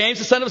 James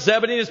the son of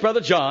Zebedee and his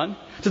brother John.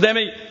 To them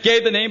he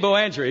gave the name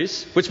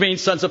Boanerges, which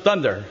means sons of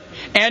thunder.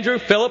 Andrew,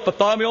 Philip,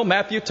 Bartholomew,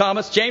 Matthew,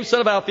 Thomas, James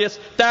son of Alphaeus,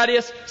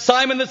 Thaddeus,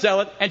 Simon the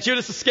Zealot, and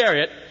Judas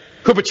Iscariot,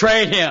 who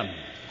betrayed him.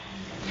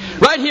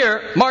 Right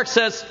here, Mark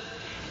says,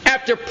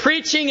 after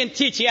preaching and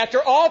teaching, after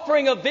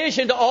offering a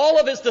vision to all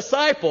of his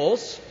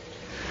disciples,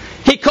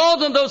 he called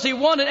them those he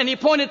wanted, and he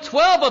appointed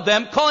 12 of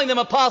them, calling them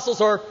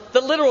apostles, or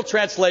the literal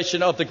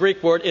translation of the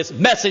Greek word is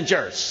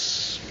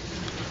messengers.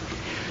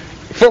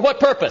 For what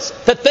purpose?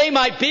 That they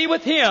might be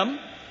with him,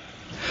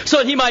 so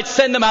that he might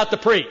send them out to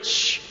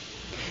preach.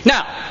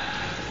 Now,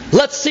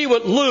 let's see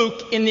what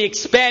Luke in the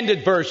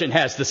expanded version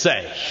has to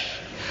say.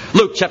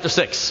 Luke chapter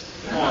 6.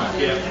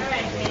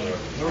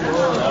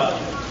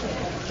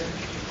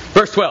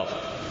 Verse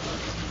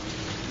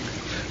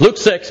 12. Luke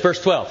 6,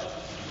 verse 12.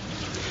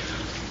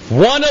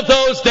 One of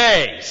those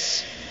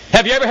days.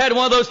 Have you ever had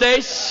one of those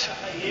days?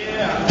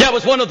 Yeah, it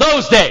was one of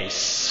those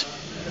days.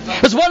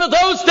 It was one of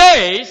those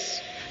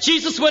days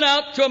Jesus went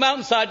out to a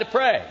mountainside to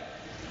pray.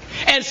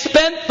 And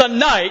spent the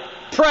night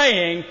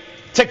praying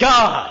to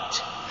God.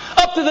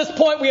 Up to this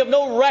point, we have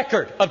no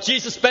record of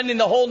Jesus spending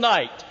the whole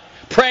night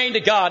praying to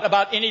God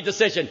about any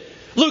decision.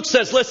 Luke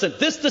says, listen,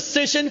 this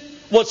decision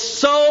was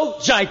so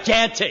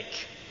gigantic,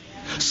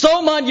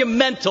 so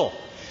monumental.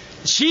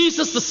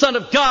 Jesus, the Son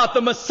of God,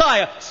 the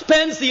Messiah,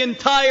 spends the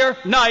entire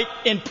night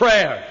in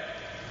prayer.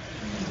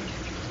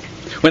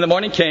 When the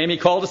morning came, he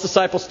called his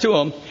disciples to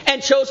him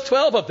and chose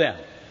 12 of them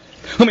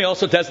whom he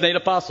also designated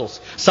apostles.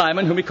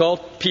 Simon, whom he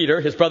called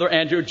Peter, his brother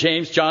Andrew,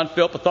 James, John,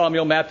 Philip,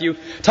 Bartholomew, Matthew,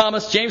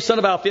 Thomas, James, son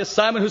of Alphaeus,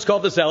 Simon, who's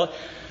called the Zealot,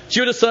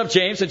 Judas, son of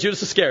James, and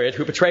Judas Iscariot,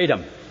 who betrayed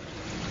him.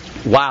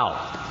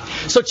 Wow.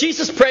 So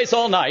Jesus prays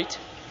all night.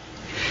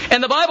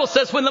 And the Bible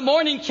says when the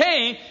morning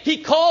came, he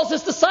calls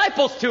his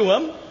disciples to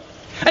him.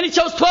 And he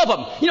chose 12 of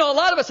them. You know, a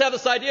lot of us have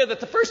this idea that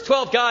the first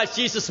 12 guys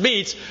Jesus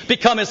meets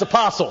become his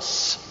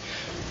apostles.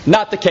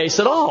 Not the case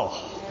at all.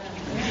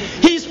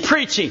 He's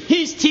preaching.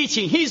 He's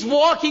teaching. He's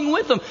walking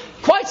with them.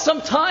 Quite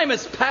some time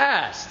has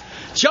passed.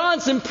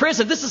 John's in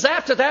prison. This is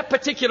after that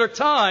particular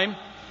time.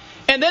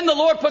 And then the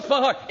Lord puts my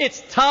heart.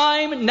 It's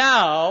time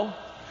now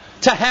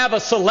to have a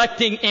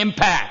selecting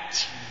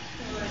impact.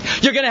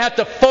 You're going to have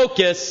to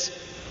focus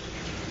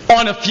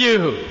on a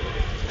few.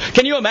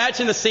 Can you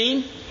imagine the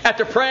scene?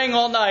 After praying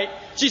all night,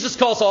 Jesus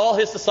calls all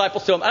his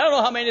disciples to him. I don't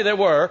know how many there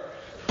were,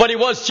 but he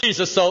was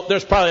Jesus, so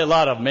there's probably a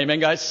lot of them. Amen,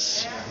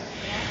 guys?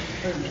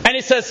 And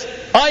he says,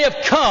 I have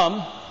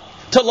come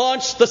to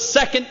launch the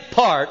second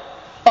part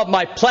of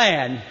my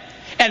plan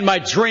and my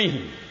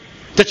dream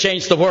to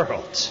change the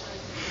world.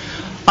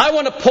 I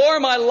want to pour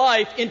my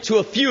life into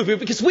a few of you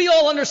because we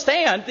all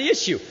understand the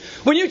issue.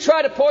 When you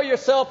try to pour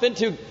yourself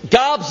into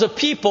gobs of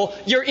people,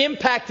 your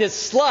impact is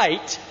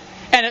slight,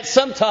 and it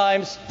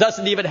sometimes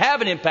doesn't even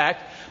have an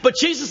impact. But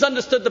Jesus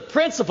understood the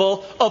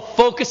principle of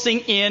focusing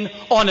in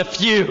on a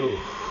few.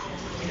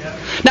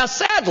 Now,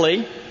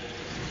 sadly,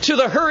 to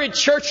the hurried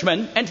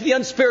churchman and to the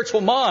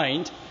unspiritual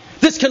mind,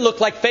 this can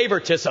look like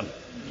favoritism.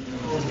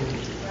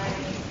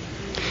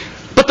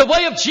 But the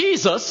way of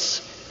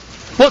Jesus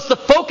was to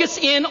focus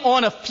in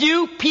on a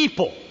few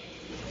people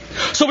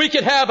so he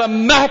could have a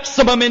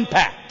maximum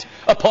impact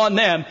upon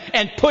them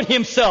and put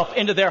himself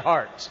into their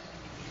hearts.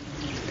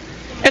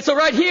 And so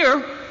right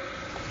here,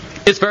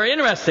 it's very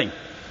interesting.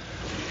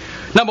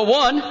 Number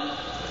one,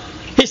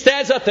 he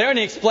stands up there and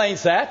he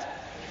explains that.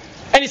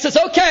 And he says,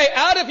 okay,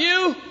 out of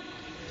you,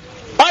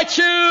 I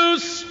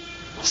choose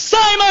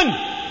Simon.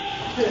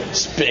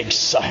 This big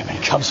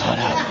Simon comes on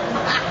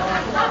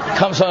out.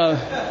 Comes on,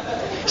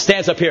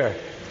 stands up here.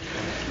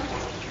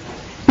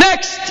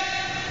 Next,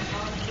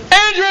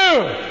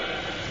 Andrew.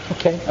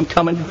 Okay, I'm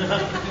coming.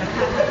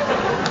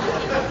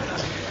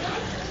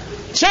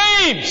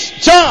 James,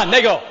 John,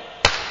 they go,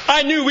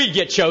 I knew we'd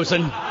get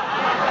chosen.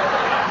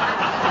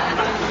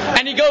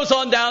 And he goes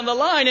on down the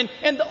line,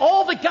 and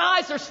all the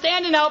guys are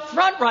standing out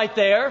front right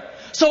there,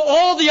 so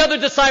all the other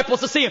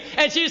disciples will see him.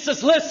 And Jesus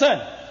says,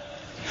 listen,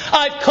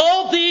 I've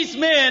called these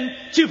men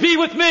to be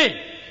with me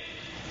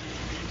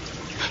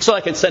so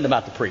I can send them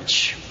out to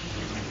preach.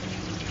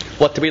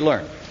 What do we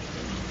learn?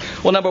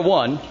 Well, number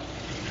one,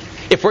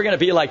 if we're going to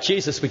be like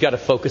Jesus, we've got to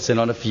focus in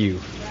on a few.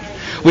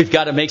 We've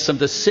got to make some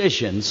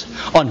decisions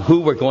on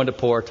who we're going to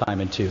pour our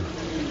time into.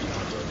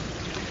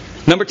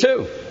 Number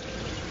two,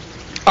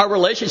 our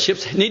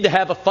relationships need to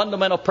have a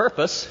fundamental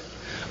purpose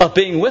of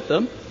being with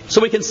them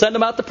so we can send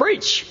them out to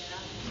preach.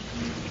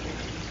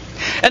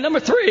 And number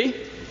three,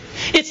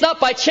 it's not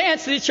by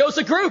chance that he chose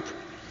a group.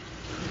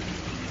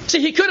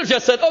 See, he could have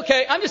just said,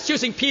 okay, I'm just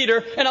choosing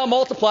Peter and I'll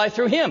multiply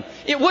through him.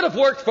 It would have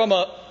worked from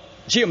a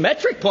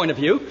geometric point of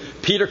view.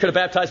 Peter could have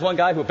baptized one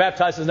guy who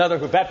baptized another,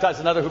 who baptized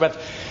another, who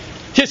baptized.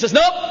 He says,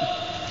 nope,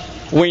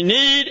 we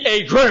need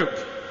a group.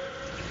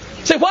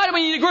 Say, why do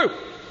we need a group?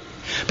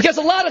 Because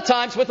a lot of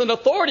times with an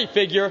authority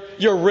figure,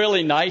 you're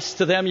really nice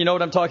to them. You know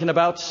what I'm talking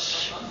about?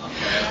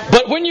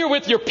 But when you're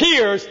with your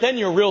peers, then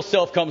your real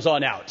self comes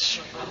on out.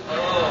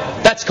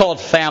 That's called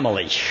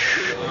family.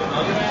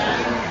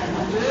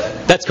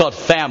 That's called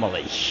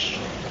family.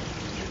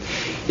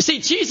 You see,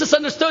 Jesus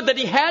understood that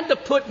he had to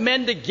put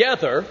men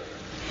together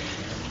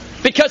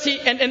because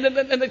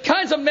and the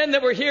kinds of men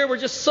that were here were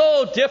just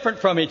so different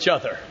from each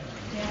other.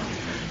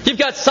 You've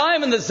got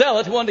Simon the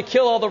Zealot who wanted to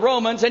kill all the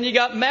Romans, and you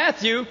got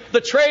Matthew, the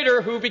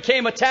traitor, who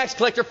became a tax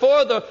collector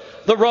for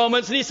the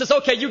Romans, and he says,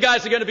 okay, you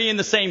guys are going to be in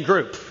the same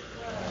group.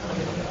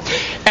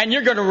 And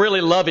you're going to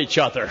really love each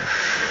other.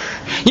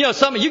 You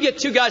know, you get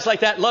two guys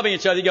like that loving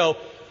each other, you go,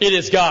 it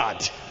is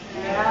God.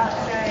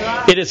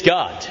 It is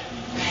God.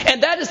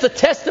 And that is the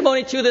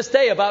testimony to this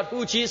day about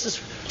who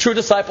Jesus' true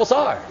disciples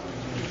are.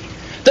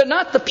 They're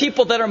not the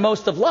people that are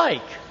most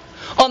alike.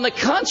 On the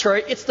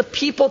contrary, it's the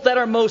people that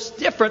are most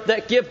different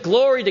that give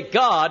glory to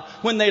God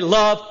when they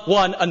love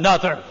one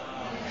another.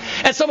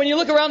 And so when you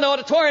look around the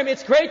auditorium,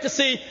 it's great to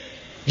see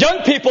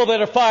young people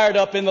that are fired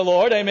up in the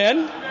Lord, amen?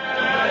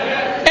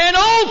 And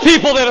old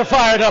people that are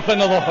fired up in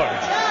the Lord.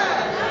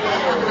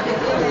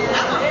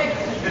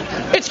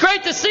 It's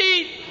great to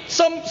see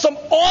some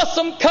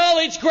awesome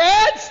college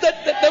grads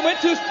that went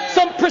to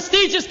some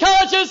prestigious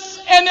colleges,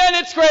 and then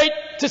it's great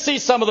to see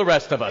some of the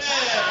rest of us.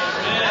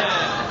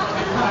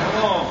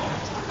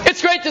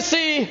 It's great to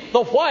see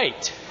the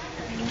white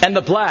and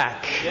the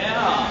black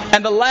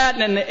and the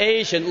Latin and the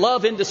Asian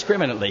love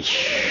indiscriminately.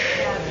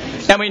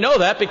 And we know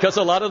that because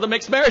a lot of the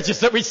mixed marriages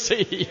that we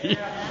see.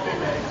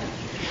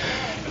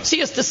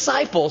 See, as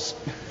disciples,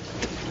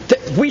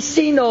 we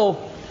see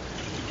no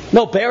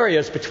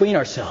barriers between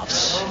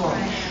ourselves.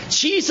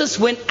 Jesus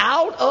went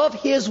out of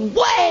his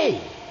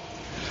way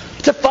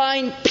to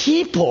find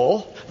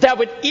people that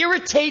would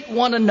irritate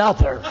one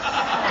another.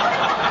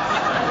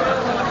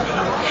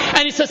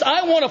 And he says,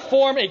 I want to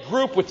form a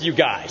group with you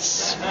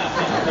guys.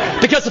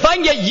 Because if I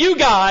can get you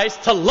guys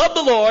to love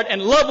the Lord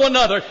and love one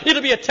another,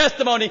 it'll be a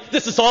testimony.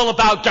 This is all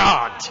about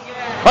God.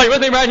 Are you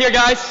with me right here,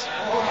 guys?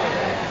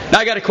 Now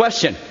I got a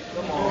question.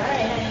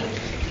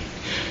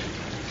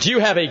 Do you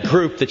have a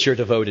group that you're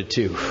devoted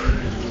to?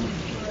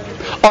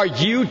 Are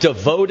you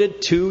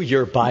devoted to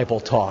your Bible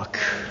talk?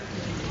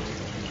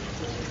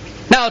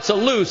 Now, it's a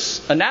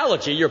loose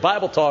analogy, your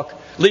Bible talk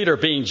leader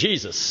being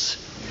Jesus.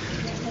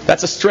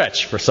 That's a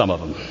stretch for some of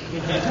them.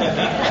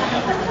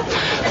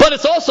 But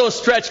it's also a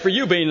stretch for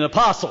you being an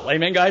apostle.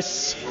 Amen,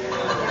 guys?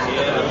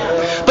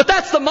 But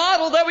that's the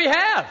model that we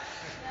have.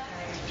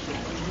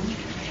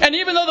 And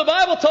even though the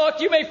Bible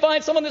talk, you may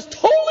find someone that's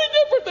totally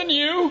different than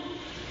you.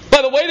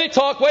 By the way they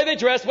talk, way they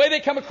dress, way they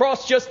come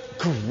across, just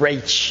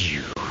grate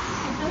you.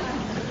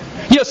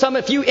 You know,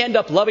 if you end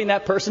up loving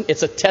that person,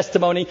 it's a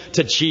testimony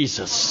to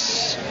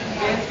Jesus.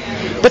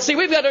 But see,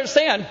 we've got to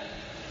understand,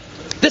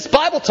 this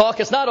Bible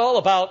talk is not all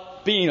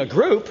about being a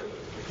group.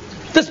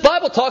 This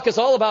Bible talk is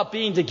all about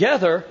being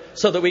together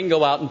so that we can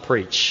go out and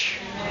preach.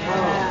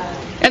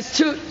 And it's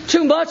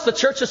too much the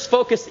church is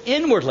focused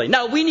inwardly.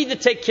 Now, we need to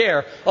take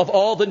care of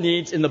all the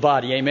needs in the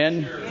body.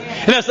 Amen?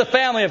 And as the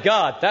family of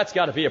God, that's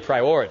got to be a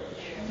priority.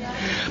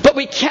 But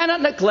we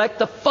cannot neglect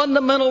the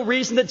fundamental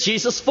reason that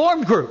Jesus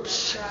formed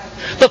groups.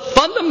 The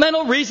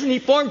fundamental reason he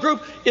formed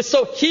groups is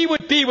so he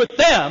would be with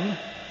them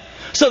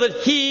so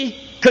that he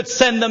could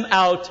send them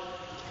out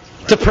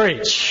to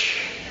preach.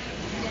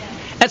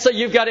 And so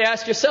you've got to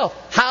ask yourself,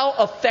 how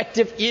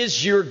effective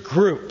is your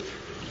group?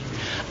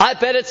 I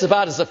bet it's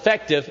about as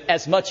effective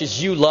as much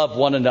as you love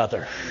one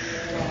another.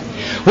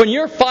 When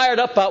you're fired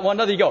up about one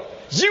another, you go,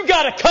 you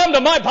got to come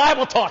to my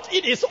Bible talk.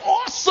 It is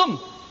awesome.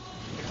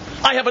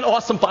 I have an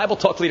awesome Bible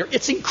talk leader.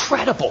 It's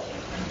incredible.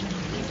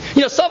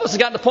 You know, some of us have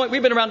gotten to the point,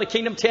 we've been around the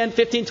kingdom 10,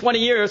 15, 20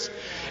 years,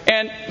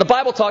 and the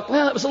Bible talk,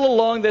 well, it was a little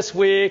long this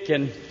week,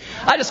 and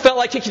I just felt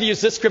like you could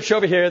use this scripture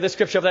over here, this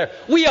scripture over there.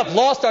 We have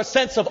lost our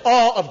sense of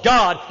awe of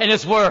God and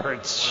His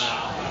words.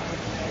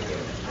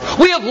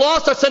 We have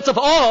lost our sense of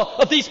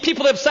awe of these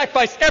people that have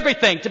sacrificed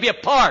everything to be a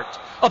part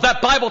of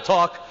that Bible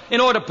talk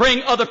in order to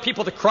bring other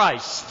people to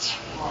Christ.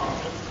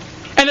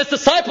 And as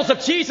disciples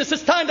of Jesus,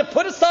 it's time to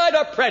put aside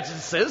our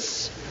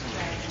prejudices,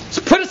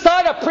 to put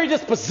aside our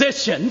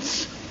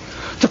predispositions,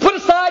 to put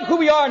aside who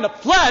we are in the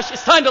flesh.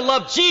 It's time to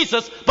love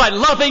Jesus by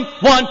loving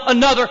one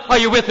another. Are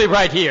you with me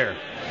right here?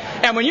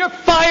 And when you're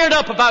fired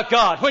up about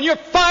God, when you're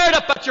fired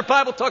up about your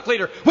Bible talk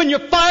leader, when you're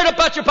fired up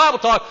about your Bible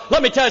talk,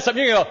 let me tell you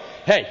something. You're going to go,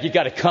 hey, you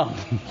got to come.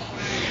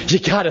 You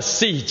got to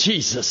see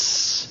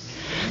Jesus.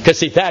 Because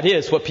see, that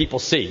is what people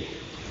see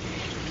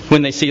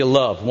when they see a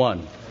love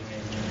one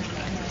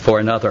for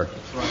another.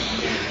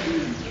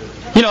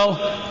 You know,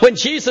 when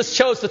Jesus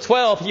chose the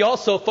 12, He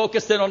also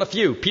focused in on a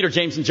few, Peter,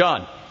 James, and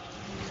John.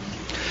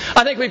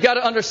 I think we've got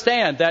to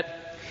understand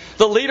that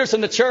the leaders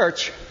in the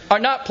church are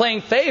not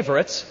playing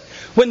favorites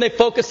when they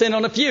focus in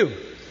on a few.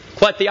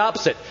 Quite the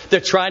opposite. They're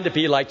trying to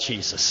be like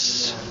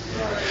Jesus.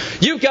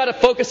 You've got to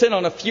focus in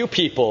on a few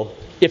people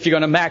if you're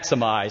going to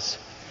maximize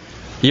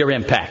your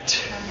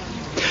impact.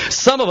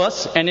 Some of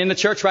us, and in the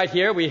church right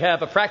here, we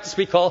have a practice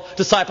we call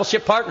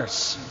discipleship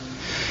partners.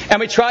 And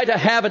we try to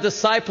have a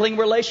discipling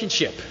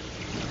relationship.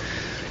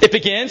 It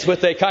begins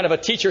with a kind of a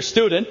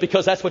teacher-student,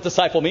 because that's what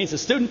disciple means, a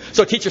student.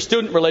 So a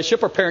teacher-student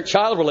relationship or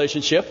parent-child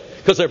relationship,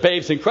 because they're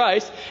babes in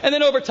Christ. And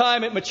then over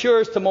time it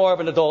matures to more of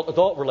an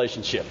adult-adult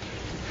relationship.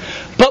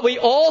 But we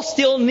all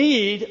still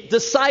need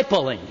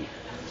discipling.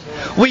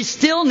 We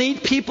still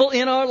need people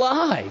in our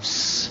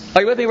lives.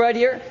 Are you with me right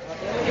here?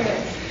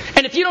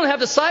 And if you don't have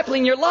discipling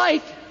in your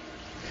life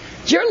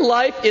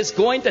is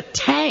going to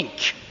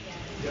tank.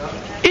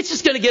 It's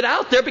just going to get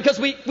out there because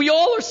we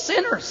all are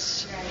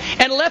sinners.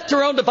 And left to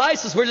our own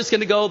devices, we're just going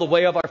to go the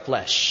way of our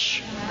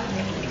flesh.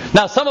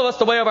 Now, some of us,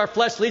 the way of our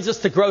flesh leads us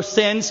to gross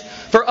sins.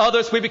 For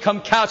others, we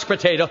become couch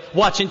potato,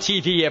 watching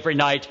TV every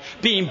night,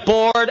 being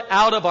bored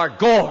out of our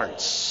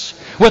gourds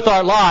with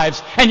our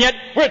lives. And yet,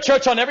 we're at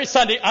church on every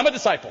Sunday. I'm a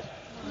disciple.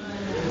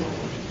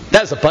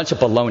 That is a bunch of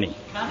baloney.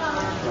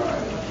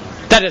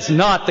 That is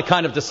not the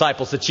kind of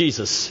disciples that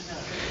Jesus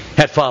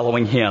had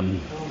following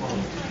Him.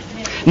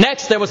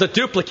 Next, there was a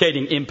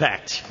duplicating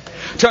impact.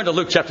 Turn to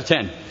Luke chapter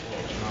 10.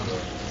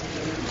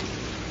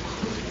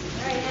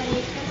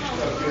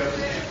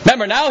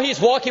 Remember, now He's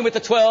walking with the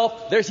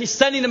 12. He's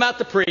sending them out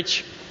to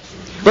preach.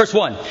 Verse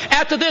 1.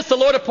 After this, the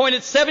Lord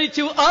appointed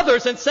 72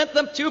 others and sent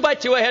them 2 by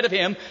 2 ahead of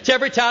Him to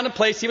every town and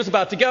place He was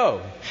about to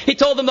go. He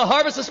told them, the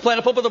harvest is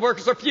plentiful, but the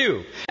workers are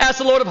few. Ask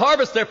the Lord of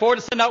harvest, therefore,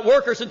 to send out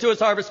workers into His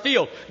harvest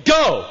field.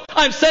 Go!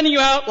 I'm sending you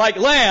out like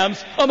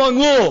lambs among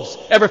wolves.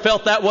 Ever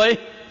felt that way?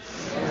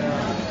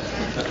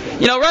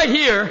 You know, right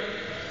here,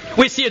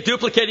 we see a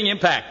duplicating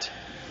impact.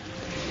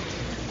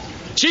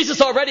 Jesus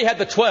already had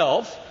the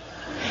 12,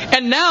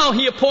 and now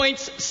He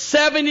appoints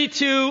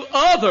 72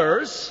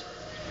 others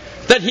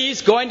that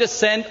He's going to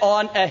send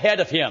on ahead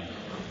of Him.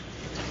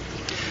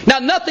 Now,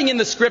 nothing in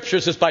the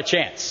Scriptures is by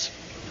chance.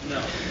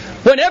 No.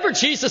 Whenever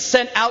Jesus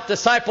sent out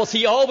disciples,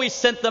 he always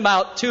sent them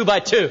out 2 by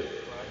 2.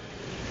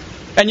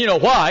 And you know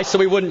why? So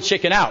we wouldn't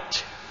chicken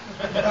out.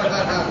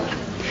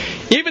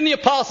 Even the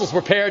apostles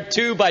were paired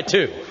 2 by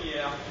 2.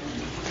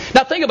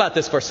 Now think about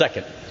this for a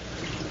second.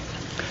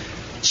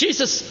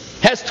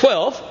 Jesus has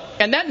 12,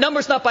 and that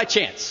number's not by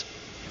chance.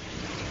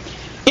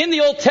 In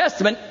the Old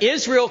Testament,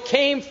 Israel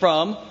came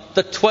from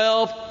the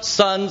 12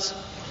 sons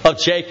of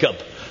Jacob,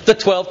 the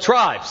 12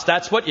 tribes.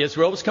 That's what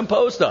Israel was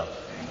composed of.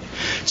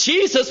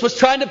 Jesus was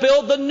trying to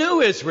build the new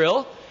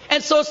Israel,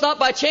 and so it's not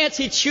by chance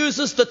he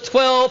chooses the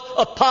 12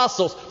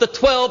 apostles, the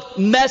 12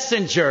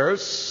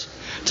 messengers,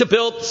 to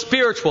build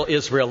spiritual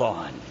Israel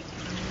on.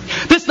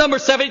 This number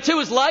 72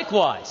 is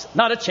likewise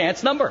not a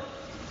chance number.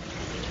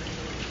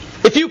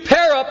 If you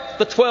pair up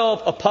the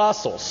 12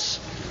 apostles,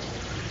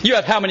 you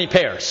have how many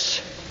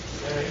pairs?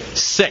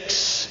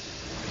 6.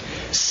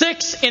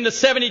 6 into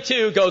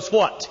 72 goes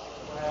what?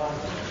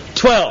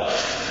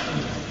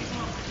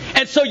 12.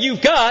 And so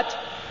you've got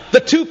the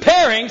 2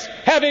 pairings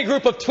having a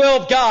group of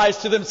 12 guys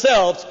to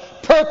themselves,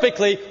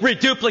 perfectly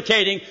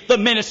reduplicating the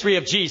ministry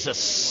of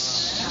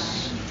Jesus.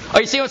 Oh,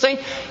 you see what I'm saying?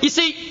 You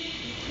see,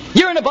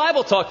 you're in a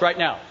Bible talk right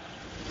now.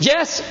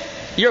 Yes,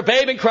 you're a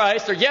babe in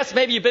Christ, or yes,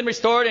 maybe you've been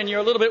restored and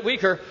you're a little bit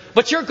weaker,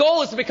 but your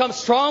goal is to become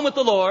strong with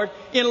the Lord,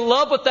 in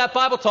love with that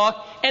Bible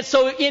talk, and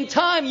so in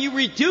time you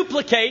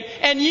reduplicate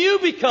and you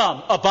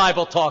become a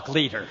Bible talk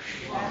leader.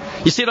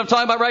 You see what I'm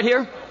talking about right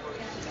here?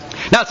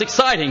 Now it's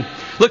exciting.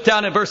 Look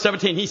down in verse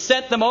 17. He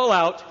sent them all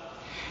out,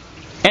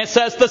 and it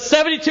says, the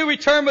 72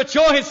 returned with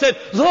joy and said,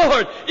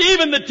 Lord,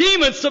 even the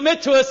demons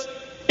submit to us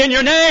in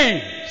your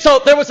name. So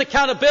there was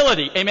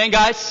accountability. Amen,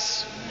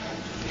 guys?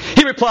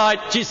 He replied,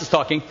 Jesus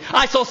talking,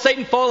 I saw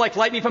Satan fall like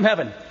lightning from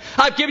heaven.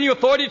 I've given you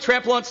authority to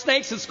trample on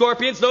snakes and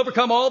scorpions and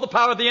overcome all the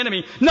power of the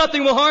enemy.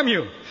 Nothing will harm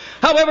you.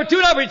 However,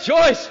 do not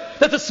rejoice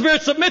that the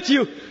spirits submit to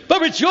you,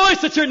 but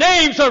rejoice that your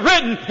names are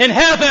written in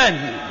heaven.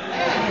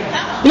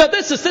 You know,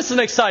 this is an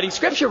exciting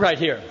scripture right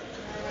here.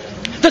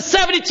 The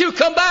 72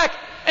 come back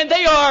and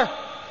they are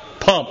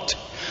pumped.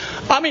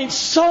 I mean,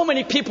 so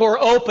many people are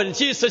open. And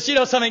Jesus says, you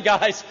know something,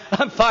 guys?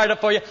 I'm fired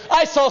up for you.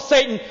 I saw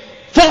Satan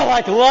fall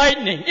like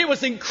lightning. It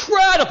was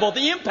incredible,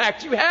 the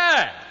impact you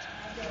had.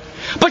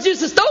 But Jesus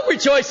says, don't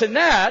rejoice in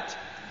that.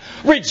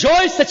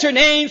 Rejoice that your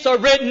names are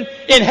written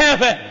in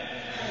heaven.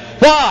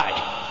 Why?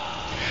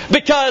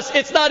 Because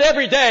it's not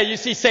every day you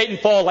see Satan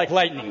fall like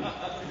lightning.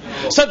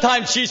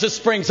 Sometimes Satan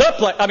springs up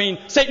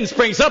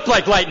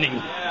like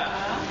lightning.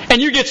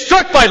 And you get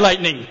struck by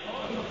lightning.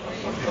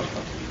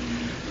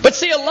 But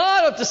see, a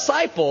lot of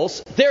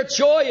disciples, their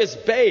joy is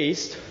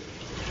based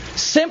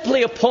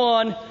simply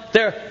upon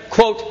their,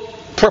 quote,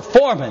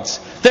 performance,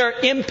 their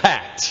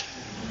impact.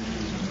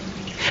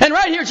 And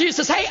right here Jesus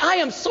says, hey, I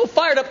am so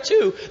fired up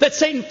too that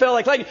Satan fell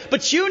like lightning.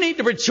 But you need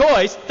to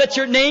rejoice that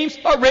your names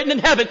are written in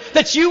heaven,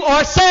 that you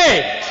are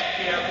saved.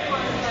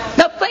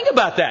 Now think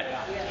about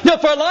that. You know,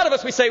 for a lot of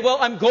us we say, well,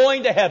 I'm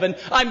going to heaven,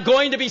 I'm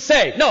going to be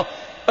saved. No,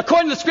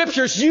 according to the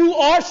scriptures, you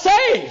are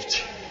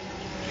saved.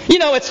 You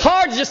know, it's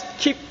hard to just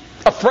keep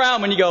a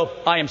frown when you go,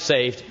 I am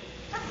saved.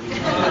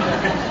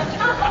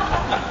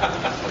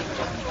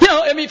 You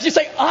know, I mean, if you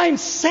say, I'm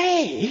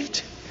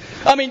saved,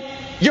 I mean,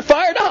 you're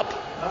fired up.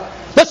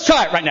 Let's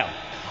try it right now.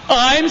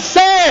 I'm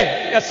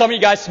saved. Yeah, some of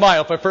you guys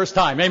smile for the first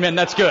time. Amen,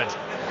 that's good.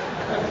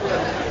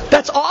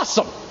 That's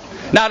awesome.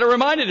 Now, to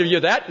remind you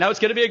of that, now it's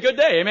going to be a good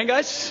day. Amen,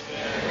 guys?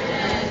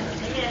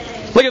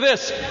 Look at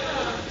this.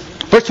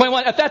 Verse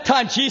 21, at that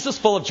time, Jesus,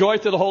 full of joy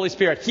through the Holy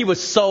Spirit, he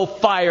was so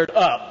fired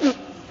up.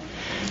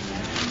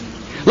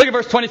 Look at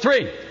verse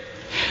 23.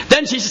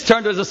 Then Jesus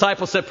turned to his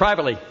disciples and said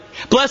privately,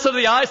 blessed are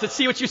the eyes that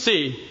see what you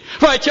see.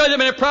 For I tell you that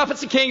many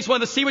prophets and kings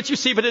wanted to see what you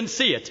see but didn't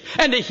see it,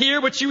 and to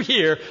hear what you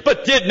hear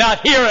but did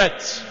not hear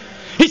it.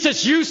 He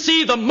says, you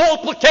see the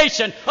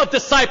multiplication of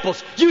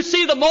disciples. You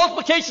see the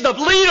multiplication of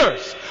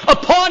leaders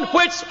upon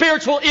which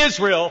spiritual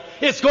Israel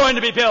is going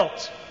to be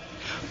built.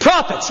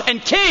 Prophets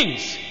and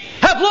kings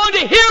have longed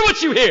to hear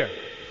what you hear,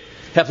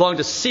 have longed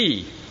to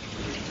see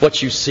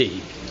what you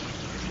see.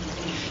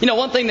 You know,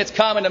 one thing that's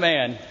common to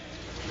man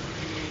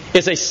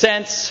is a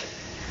sense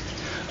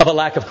of a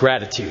lack of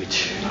gratitude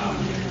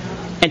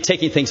and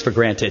taking things for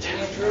granted.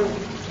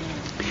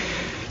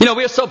 You know,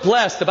 we are so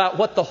blessed about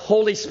what the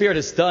Holy Spirit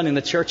has done in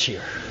the church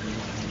here.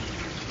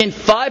 In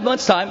 5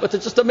 months' time, with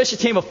just a mission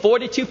team of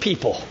 42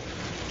 people,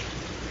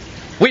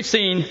 we've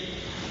seen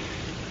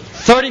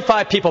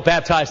 35 people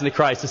baptized into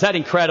Christ. Is that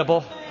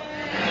incredible?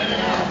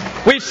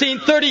 We've seen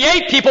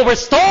 38 people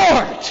restored.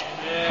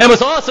 And it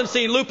was awesome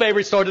seeing Lupe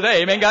restored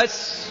today. Amen,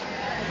 guys?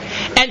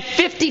 And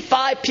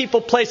 55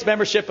 people placed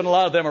membership, and a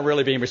lot of them are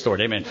really being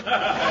restored. Amen.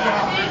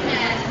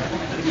 I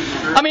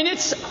mean,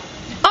 it's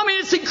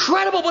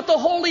incredible what the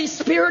Holy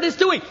Spirit is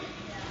doing.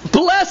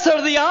 Blessed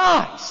are the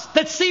eyes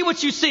that see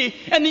what you see,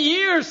 and the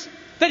ears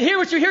that hear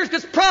what you hear,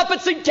 because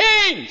prophets and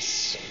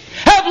kings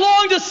have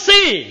longed to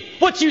see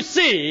what you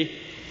see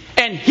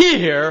and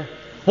hear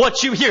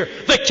what you hear.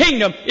 The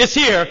kingdom is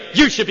here.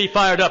 You should be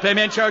fired up.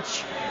 Amen,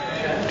 church?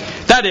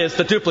 That is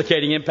the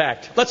duplicating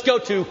impact. Let's go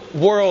to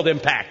world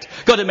impact.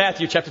 Go to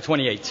Matthew chapter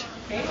 28.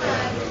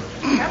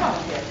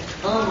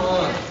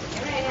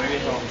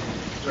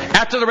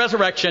 After the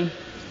resurrection,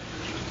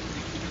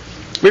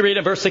 we read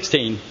in verse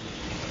 16.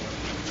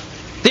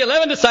 The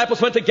 11 disciples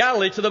went to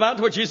Galilee, to the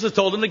mountain where Jesus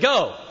told them to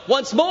go.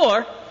 Once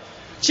more,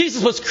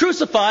 Jesus was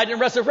crucified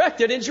and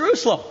resurrected in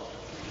Jerusalem.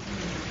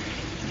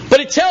 But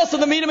he tells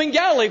them to meet him in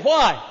Galilee.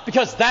 Why?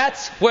 Because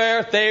that's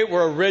where they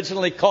were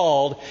originally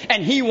called,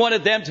 and he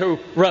wanted them to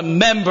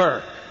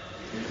remember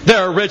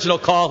their original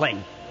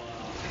calling.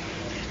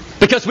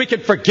 Because we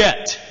can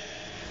forget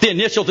the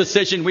initial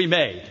decision we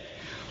made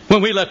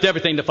when we left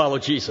everything to follow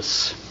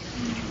Jesus.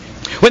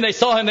 When they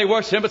saw him, they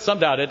worshipped him, but some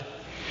doubted.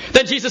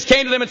 Then Jesus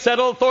came to them and said,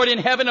 all authority in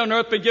heaven and on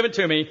earth has been given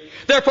to me.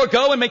 Therefore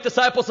go and make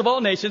disciples of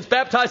all nations,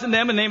 baptizing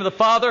them in the name of the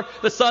Father,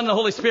 the Son, and the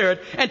Holy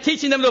Spirit, and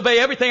teaching them to obey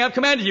everything I've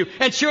commanded you.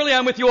 And surely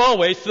I'm with you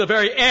always to the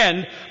very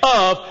end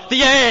of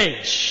the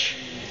age.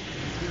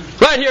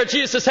 Right here,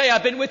 Jesus says, hey,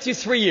 I've been with you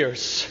 3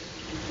 years.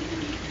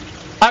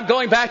 I'm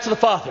going back to the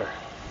Father.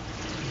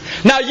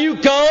 Now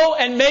you go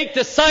and make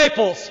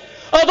disciples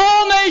of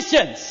all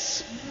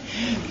nations,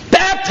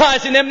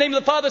 baptizing them in the name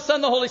of the Father, Son,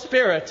 and the Holy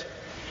Spirit.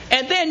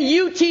 And then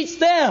you teach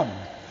them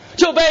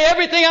to obey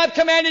everything I've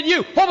commanded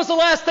you. What was the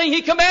last thing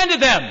he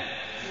commanded them?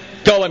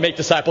 Go and make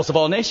disciples of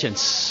all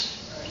nations.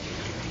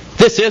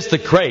 This is the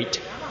Great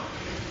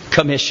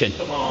Commission.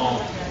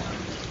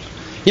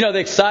 You know, the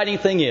exciting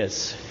thing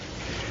is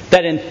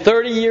that in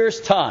 30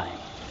 years' time,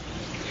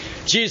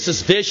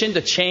 Jesus' vision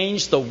to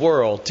change the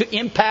world, to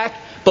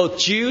impact both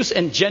Jews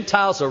and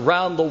Gentiles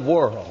around the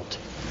world,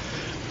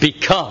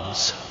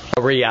 becomes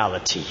a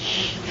reality.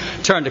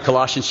 Turn to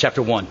Colossians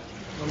chapter 1.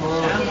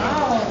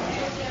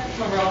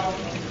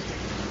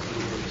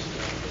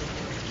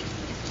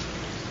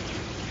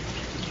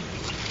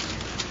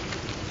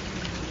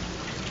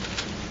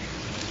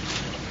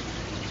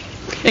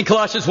 In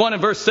Colossians 1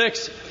 and verse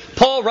 6,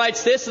 Paul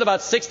writes this in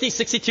about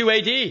 62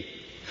 AD.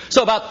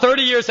 So about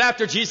 30 years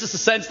after Jesus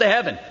ascends to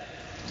heaven.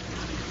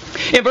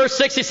 In verse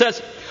 6 he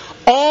says,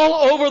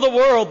 all over the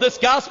world this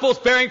gospel is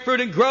bearing fruit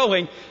and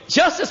growing,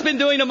 just as it's been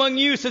doing among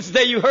you since the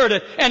day you heard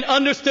it and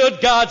understood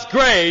God's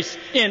grace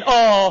in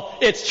all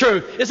its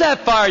truth. Does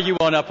that fire you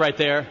on up right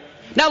there?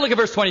 Now look at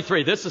verse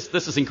 23. This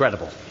is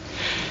incredible.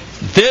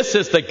 This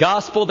is the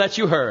gospel that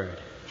you heard,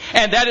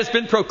 and that has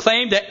been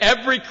proclaimed to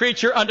every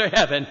creature under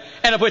heaven,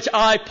 and of which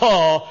I,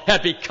 Paul,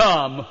 have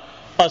become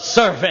a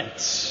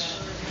servant.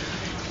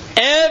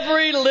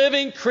 Every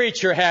living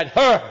creature had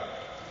heard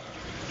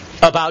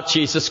about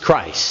Jesus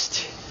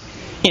Christ.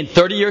 In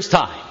 30 years'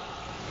 time,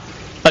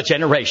 a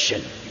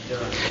generation.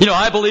 You know,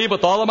 I believe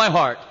with all of my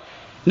heart,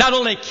 not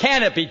only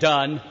can it be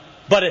done,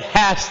 but it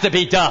has to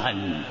be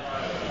done.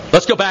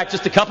 Let's go back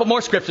just a couple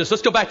more scriptures.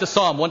 Let's go back to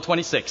Psalm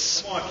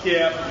 126. Come on,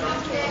 Kip.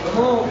 Come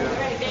on.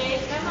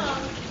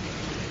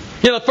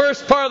 You know, the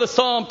first part of the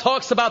psalm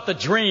talks about the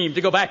dream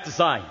to go back to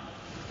Zion.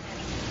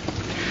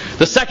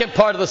 The second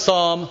part of the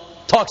psalm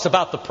talks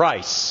about the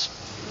price.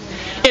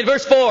 In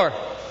verse 4,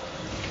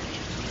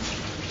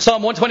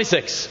 Psalm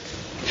 126.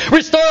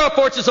 Restore our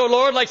fortunes, O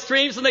Lord, like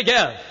streams in the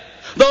Negev.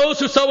 Those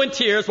who sow in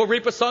tears will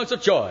reap with songs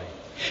of joy.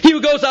 He who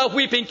goes out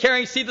weeping,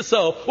 carrying seed to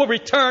sow, will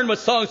return with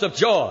songs of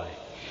joy,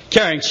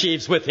 carrying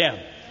sheaves with him.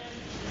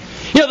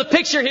 You know, the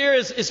picture here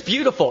is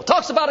beautiful. It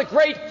talks about a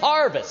great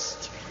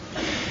harvest.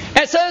 And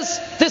it says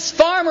this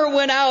farmer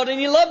went out and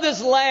he loved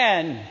his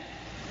land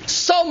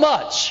so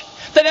much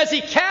that as he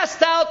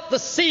cast out the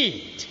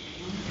seed,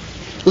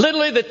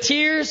 literally the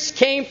tears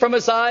came from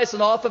his eyes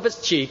and off of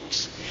his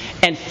cheeks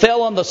and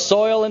fell on the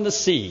soil and the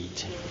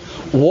seed,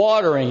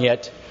 watering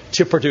it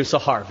to produce a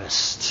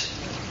harvest.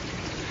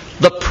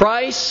 The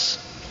price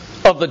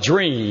of the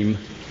dream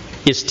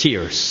is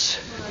tears.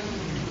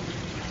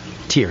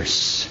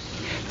 Tears.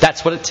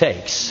 That's what it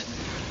takes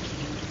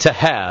to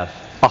have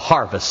a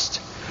harvest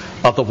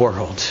of the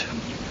world.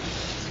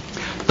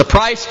 The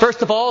price,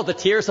 first of all, the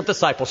tears of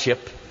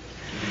discipleship.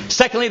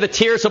 Secondly, the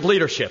tears of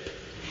leadership.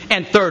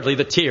 And thirdly,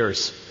 the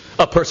tears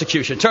of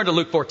persecution. Turn to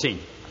Luke 14.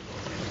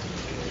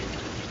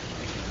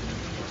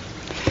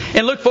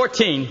 In Luke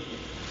 14,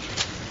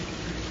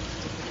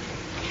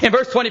 in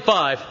verse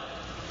 25,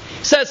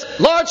 it says,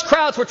 large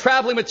crowds were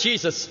traveling with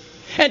Jesus.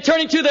 And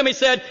turning to them, he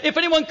said, if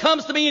anyone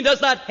comes to me and does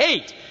not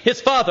hate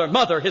his father,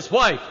 mother, his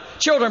wife,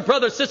 children,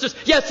 brothers, sisters,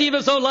 yes, even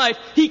his own life,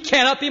 he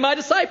cannot be my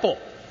disciple.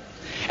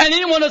 And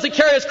anyone who doesn't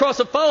carry his cross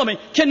and follow me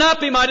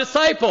cannot be my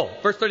disciple.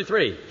 Verse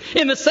 33.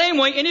 In the same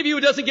way, any of you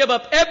who doesn't give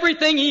up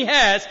everything he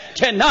has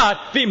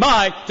cannot be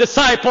my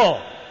disciple.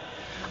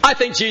 I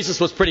think Jesus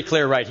was pretty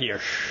clear right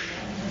here.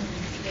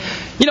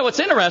 You know what's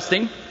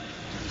interesting?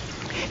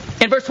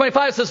 In verse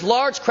 25 it says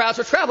large crowds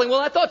were traveling.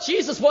 Well, I thought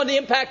Jesus wanted to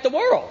impact the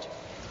world.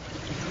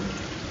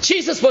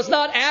 Jesus was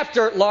not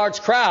after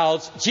large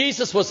crowds.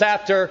 Jesus was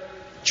after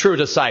true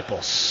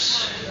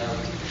disciples.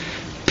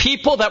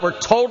 People that were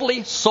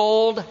totally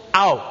sold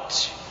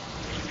out.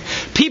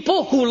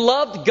 People who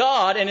loved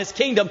God and His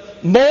kingdom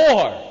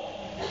more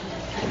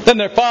than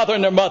their father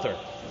and their mother,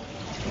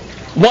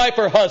 wife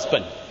or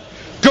husband,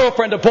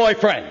 girlfriend or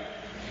boyfriend,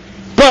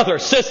 brother,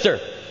 sister,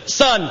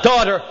 son,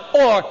 daughter,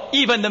 or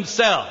even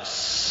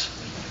themselves.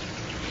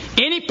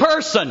 Any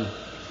person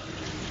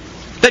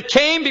that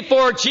came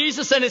before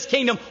Jesus and His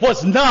kingdom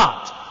was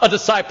not a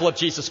disciple of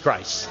Jesus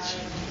Christ.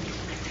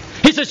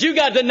 He says, you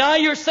got to deny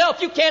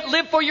yourself. You can't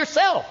live for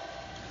yourself.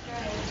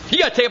 You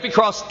got to take up your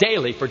cross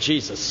daily for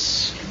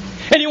Jesus.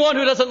 Anyone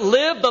who doesn't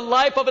live the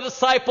life of a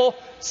disciple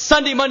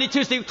Sunday, Monday,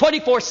 Tuesday,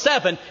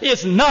 24/7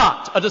 is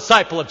not a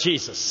disciple of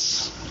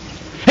Jesus.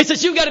 He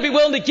says, you've got to be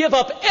willing to give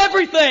up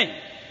everything,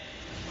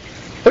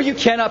 or you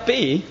cannot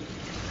be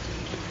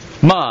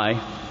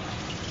my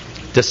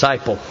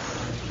disciple.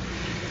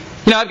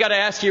 You know, I've got to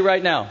ask you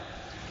right now,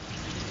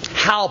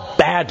 how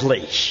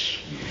badly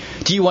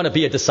do you want to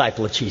be a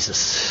disciple of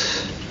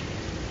Jesus?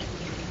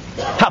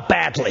 How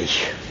badly?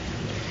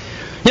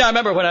 Yeah, I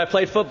remember when I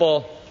played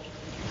football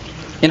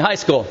in high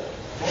school.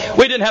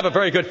 We didn't have a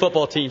very good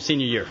football team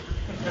senior year.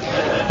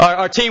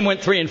 Our team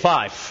went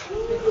 3-5.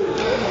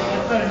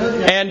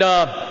 And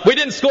we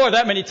didn't score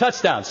that many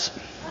touchdowns.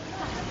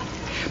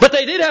 But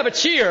they did have a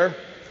cheer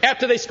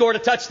after they scored a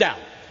touchdown.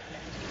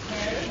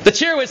 The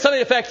cheer was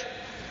something to the effect,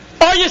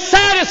 "Are you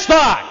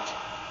satisfied?"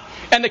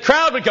 And the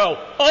crowd would go,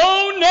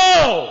 "Oh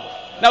no!"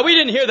 Now we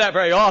didn't hear that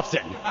very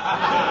often.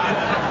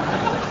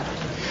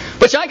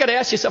 But I got to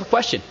ask you some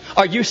question.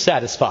 Are you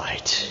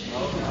satisfied?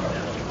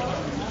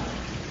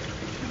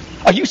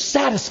 Are you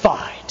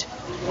satisfied?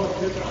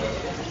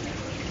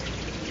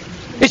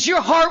 Is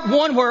your heart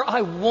one where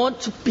I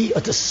want to be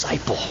a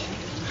disciple?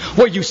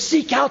 Where you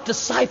seek out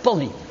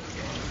discipling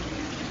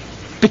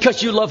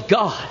because you love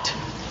God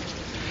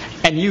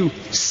and you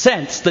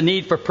sense the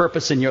need for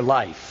purpose in your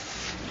life?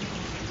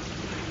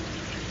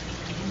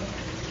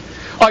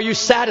 Are you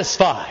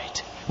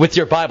satisfied with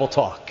your Bible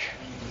talk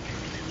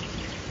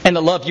and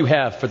the love you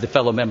have for the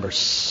fellow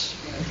members?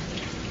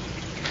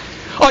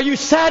 Are you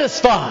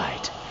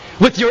satisfied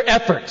with your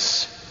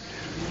efforts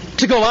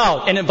to go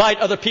out and invite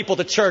other people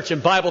to church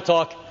and Bible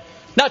talk,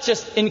 not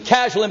just in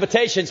casual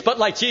invitations, but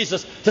like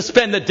Jesus, to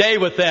spend the day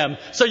with them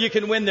so you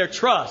can win their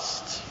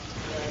trust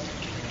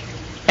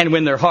and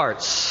win their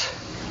hearts?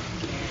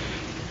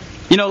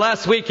 You know,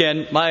 last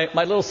weekend, my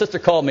little sister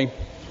called me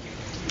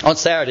on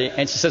Saturday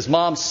and she says,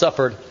 "Mom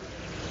suffered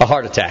a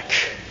heart attack."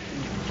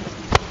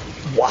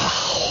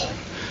 Wow.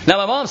 Now,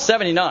 my mom's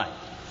 79,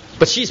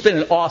 but she's been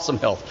in awesome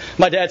health.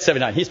 My dad's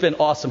 79. He's been in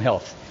awesome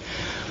health.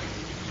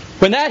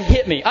 When that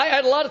hit me, I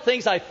had a lot of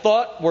things I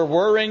thought were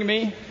worrying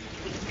me,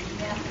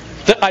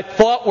 that I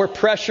thought were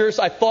pressures,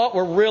 I thought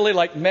were really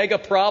like mega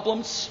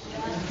problems.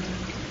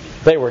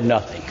 They were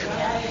nothing.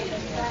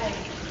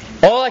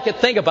 All I could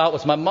think about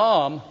was my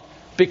mom,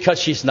 because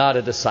she's not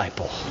a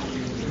disciple.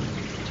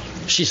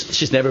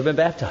 She's never been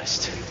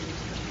baptized.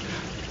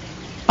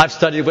 I've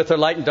studied with her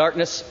Light and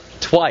Darkness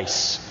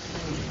twice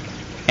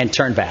and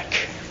turned back.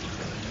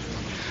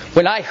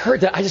 When I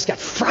heard that, I just got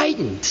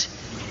frightened.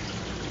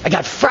 I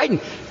got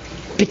frightened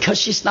because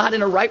she's not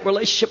in a right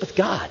relationship with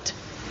God.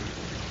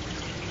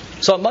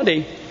 So on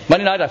Monday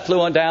night, I flew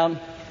on down,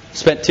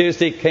 spent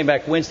Tuesday, came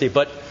back Wednesday.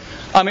 But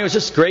it was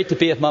just great to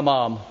be with my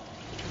mom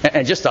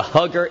and just to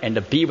hug her and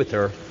to be with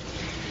her,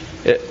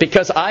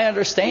 because I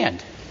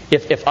understand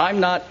if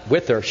I'm not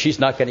with her, she's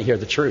not going to hear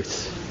the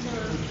truth.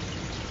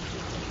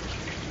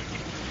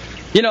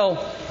 You know,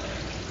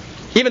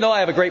 even though I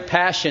have a great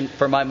passion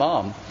for my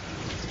mom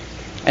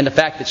and the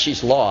fact that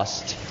she's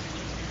lost,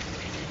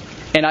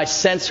 and I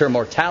sense her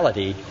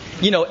mortality,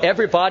 you know,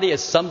 everybody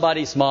is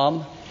somebody's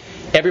mom,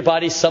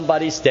 everybody's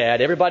somebody's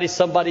dad, everybody's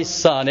somebody's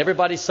son,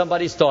 everybody's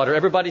somebody's daughter,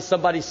 everybody's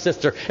somebody's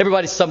sister,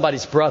 everybody's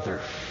somebody's brother.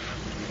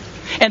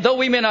 And though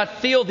we may not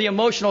feel the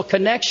emotional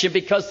connection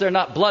because they're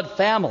not blood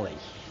family,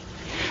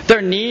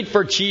 their need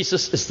for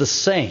Jesus is the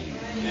same.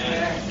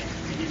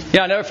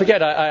 Yeah, I'll never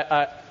forget,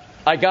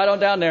 I got on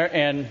down there,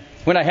 and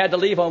when I had to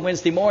leave on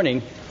Wednesday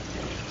morning,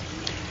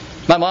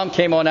 my mom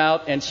came on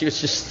out and she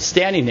was just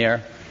standing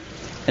there,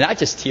 and I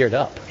just teared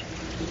up.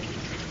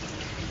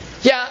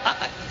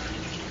 Yeah,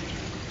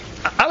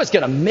 I was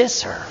going to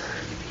miss her.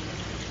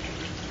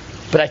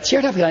 But I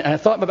teared up and I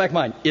thought in my back of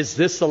my mind, is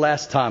this the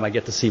last time I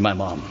get to see my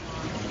mom?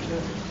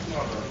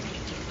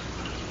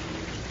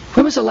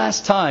 When was the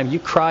last time you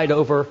cried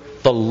over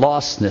the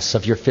lostness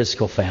of your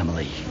physical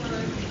family?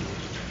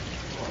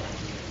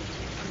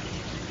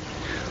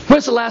 When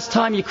was the last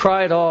time you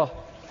cried over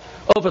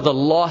the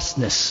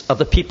lostness of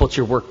the people at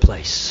your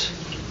workplace,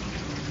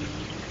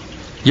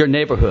 your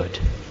neighborhood,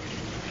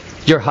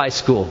 your high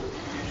school,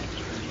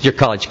 your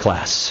college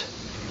class?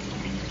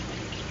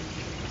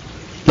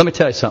 Let me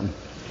tell you something.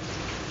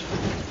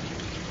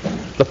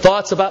 The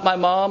thoughts about my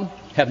mom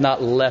have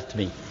not left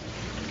me.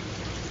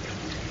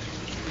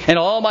 And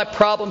all my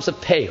problems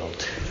have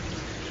paled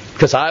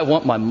because I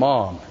want my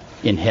mom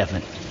in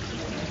heaven.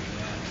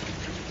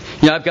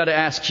 You know, I've got to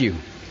ask you,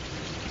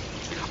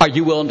 are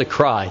you willing to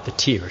cry the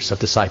tears of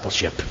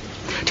discipleship?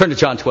 Turn to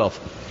John 12.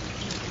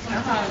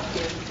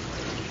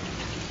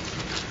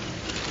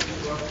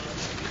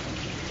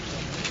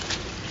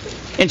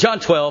 In John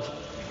 12,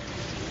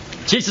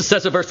 Jesus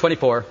says in verse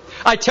 24,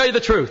 "I tell you the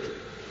truth.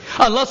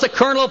 Unless a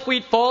kernel of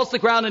wheat falls to the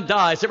ground and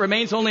dies, it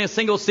remains only a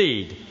single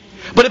seed.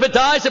 But if it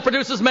dies, it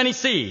produces many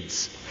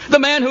seeds. The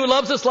man who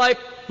loves his life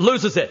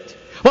loses it,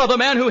 while the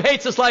man who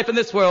hates his life in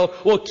this world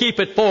will keep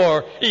it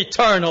for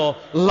eternal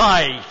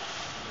life.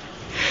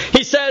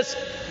 He says,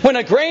 when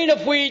a grain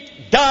of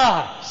wheat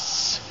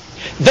dies,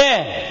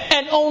 then,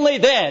 and only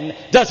then,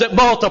 does it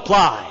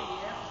multiply.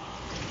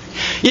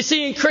 You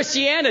see, in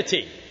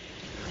Christianity,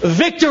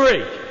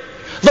 victory,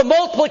 the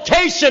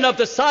multiplication of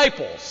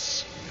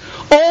disciples,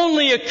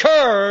 only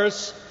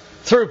occurs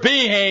through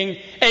being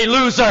a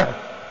loser.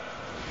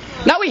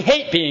 Now, we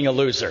hate being a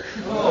loser.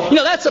 You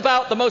know, that's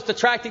about the most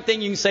attractive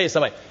thing you can say to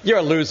somebody. You're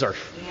a loser.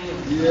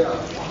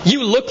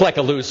 You look like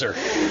a loser.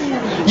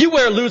 You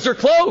wear loser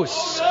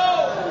clothes.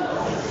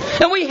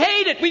 And we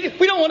hate it.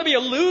 We don't want to be a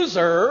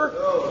loser.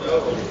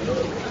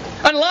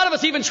 And a lot of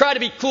us even try to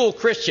be cool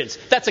Christians.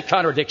 That's a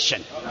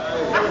contradiction.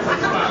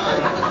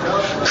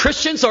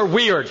 Christians are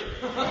weird.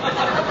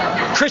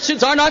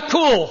 Christians are not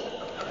cool.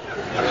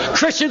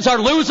 Christians are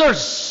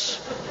losers.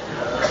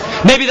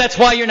 Maybe that's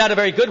why you're not a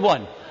very good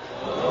one.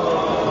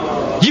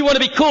 You want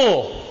to be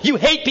cool. You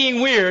hate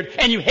being weird,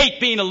 and you hate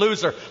being a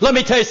loser. Let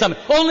me tell you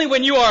something. Only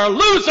when you are a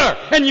loser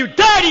and you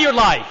die to your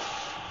life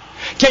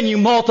can you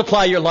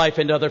multiply your life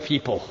into other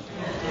people.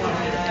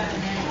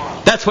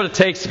 That's what it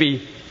takes to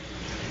be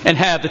and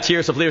have the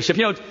tears of leadership.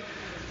 You know,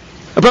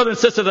 a brother and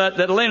sister that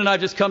Elaine and I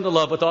have just come to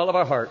love with all of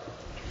our heart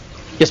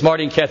is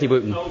Marty and Kathy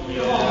Wooten.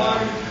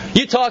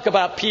 You talk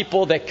about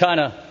people that kind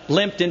of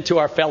limped into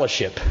our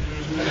fellowship.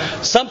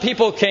 Some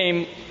people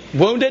came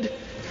wounded.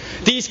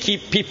 These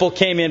people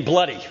came in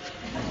bloody.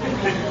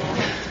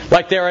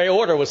 Like their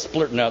aorta was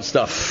splitting out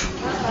stuff.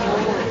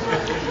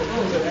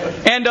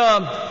 And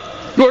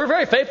we're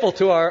very faithful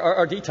to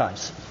our D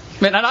times.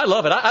 Man, and I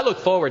love it. I look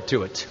forward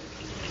to it.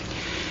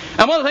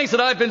 And one of the things that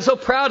I've been so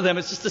proud of them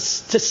is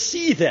just to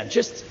see them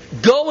just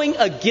going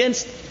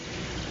against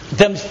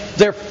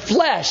their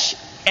flesh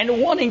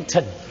and wanting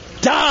to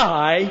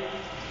die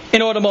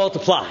in order to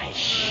multiply.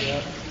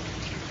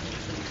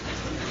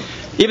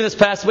 Even this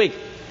past week,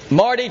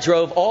 Marty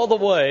drove all the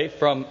way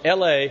from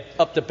L.A.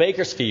 up to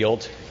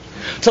Bakersfield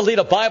to lead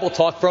a Bible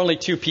talk for only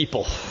 2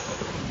 people.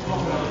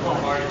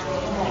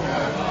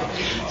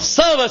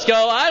 Some of us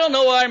go, I don't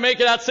know why I make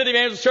it out City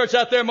Evangelist Church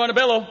out there in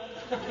Montebello.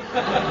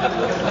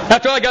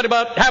 After all, I got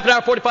about half an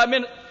hour, 45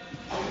 minutes.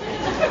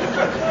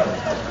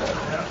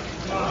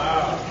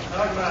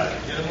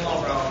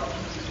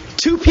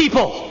 2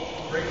 people.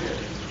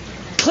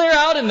 Clear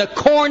out in the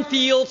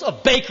cornfields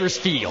of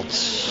Bakersfield.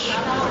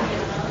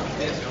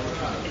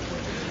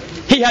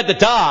 He had to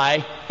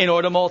die in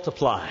order to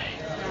multiply.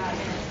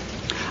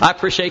 I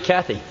appreciate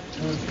Kathy.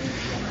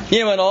 You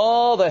know, when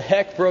all the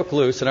heck broke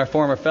loose in our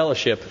former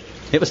fellowship,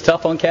 it was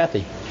tough on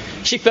Kathy.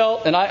 She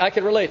felt, and I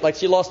could relate, like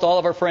she lost all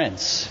of her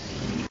friends.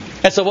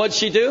 And so what did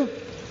she do?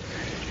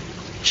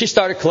 She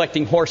started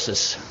collecting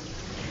horses.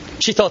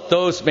 She thought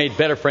those made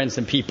better friends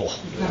than people.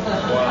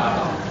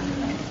 Wow.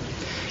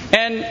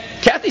 And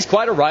Kathy's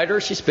quite a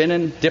writer. She's been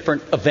in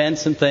different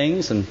events and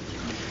things.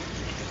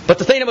 But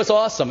the thing that was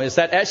awesome is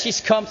that as she's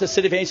come to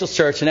City of Angels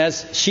Church and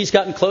as she's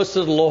gotten close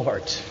to the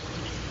Lord,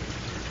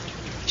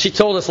 she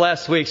told us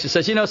last week, she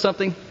says, you know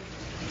something?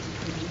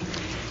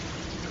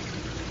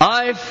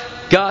 I've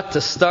got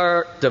to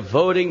start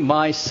devoting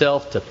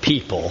myself to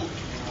people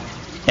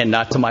and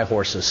not to my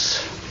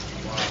horses.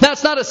 Now,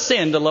 it's not a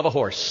sin to love a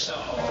horse.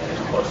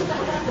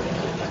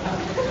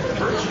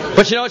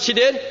 But you know what she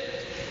did?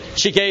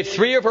 She gave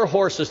 3 of her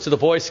horses to the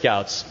Boy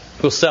Scouts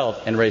who'll sell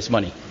and raise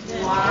money.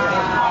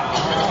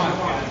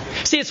 Wow.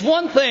 See, it's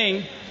one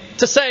thing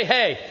to say,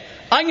 hey,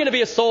 I'm going to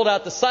be a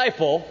sold-out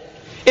disciple.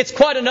 It's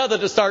quite another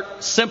to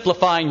start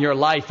simplifying your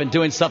life and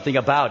doing something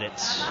about it.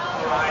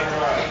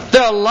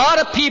 There are a lot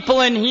of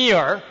people in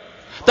here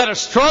that are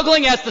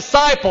struggling as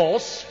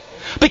disciples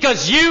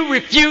because you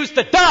refuse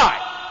to die.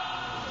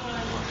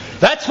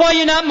 That's why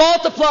you're not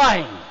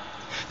multiplying.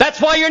 That's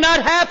why you're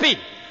not happy.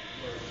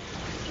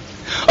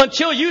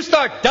 Until you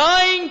start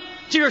dying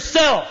to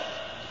yourself.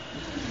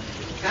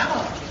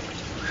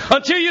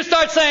 Until you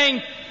start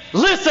saying,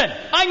 listen,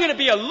 I'm going to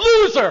be a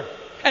loser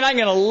and I'm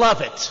going to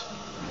love it.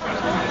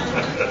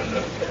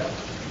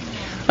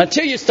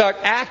 Until you start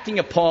acting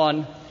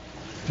upon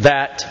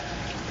that,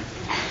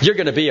 you're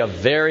going to be a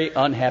very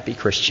unhappy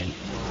Christian.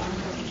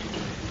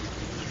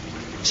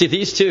 See,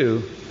 these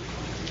 2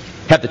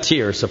 have the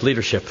tears of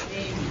leadership.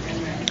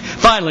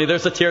 Finally,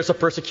 there's the tears of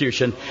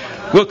persecution.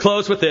 We'll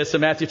close with this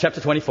in Matthew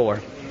chapter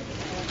 24.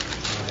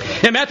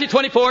 In Matthew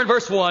 24 and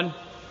verse 1,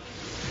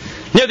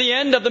 near the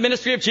end of the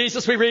ministry of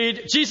Jesus, we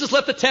read, Jesus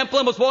left the temple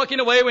and was walking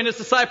away when his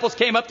disciples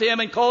came up to him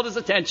and called his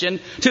attention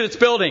to its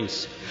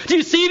buildings. Do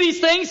you see these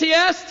things? He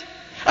asked.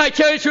 I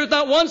tell you the truth,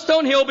 not one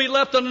stone here will be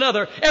left on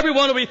another. Every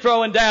one will be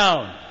thrown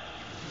down.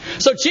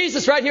 So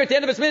Jesus, right here at the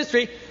end of his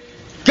ministry,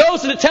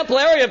 goes to the temple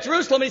area of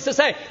Jerusalem and he says,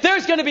 hey,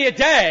 there's going to be a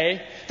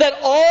day that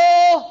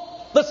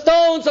all the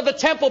stones of the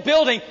temple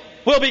building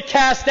will be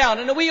cast down.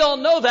 And we all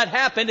know that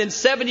happened in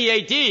 70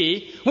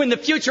 A.D. when the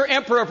future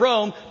emperor of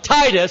Rome,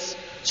 Titus,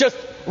 just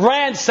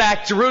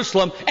ransacked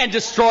Jerusalem and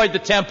destroyed the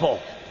temple.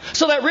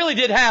 So that really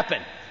did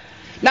happen.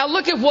 Now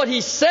look at what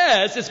he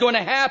says is going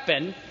to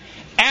happen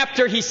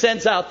after he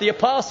sends out the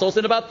apostles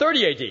in about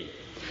 30 AD.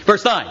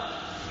 Verse 9.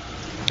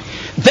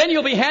 Then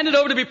you'll be handed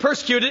over to be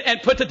persecuted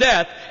and put to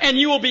death, and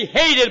you will be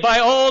hated by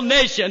all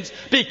nations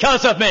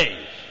because of me.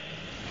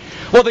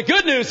 Well, the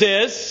good news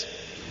is,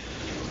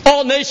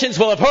 all nations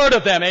will have heard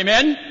of them.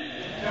 Amen?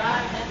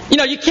 You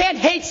know, you can't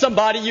hate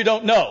somebody you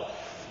don't know.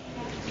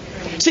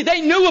 See,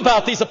 they knew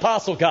about these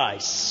apostle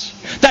guys.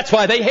 That's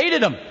why they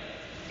hated them.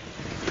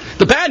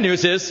 The bad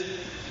news is,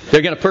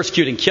 they're going to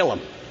persecute and kill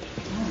them.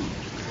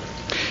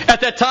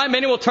 At that time,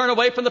 many will turn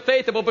away from the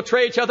faith and will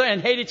betray each other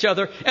and hate each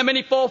other. And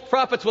many false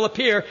prophets will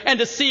appear and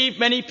deceive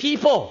many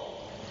people.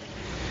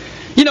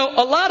 You know,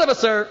 a lot of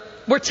us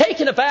we're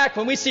taken aback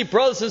when we see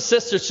brothers and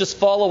sisters just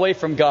fall away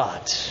from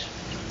God.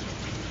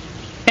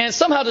 And it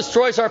somehow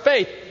destroys our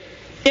faith.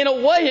 In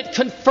a way, it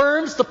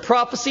confirms the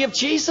prophecy of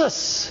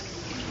Jesus.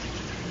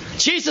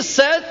 Jesus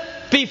said,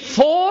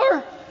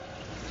 before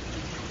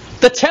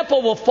the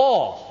temple will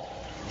fall,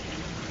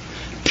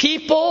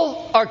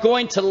 people are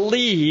going to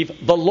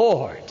leave the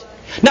Lord.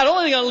 Not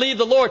only are they going to leave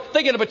the Lord,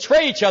 they're going to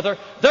betray each other.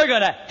 They're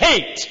going to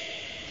hate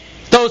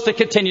those that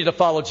continue to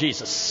follow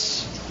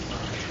Jesus.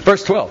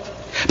 Verse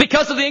 12.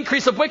 Because of the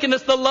increase of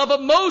wickedness, the love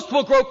of most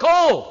will grow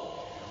cold.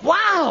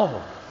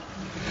 Wow!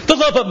 The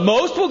love of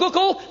most will go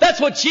cold? That's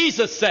what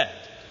Jesus said.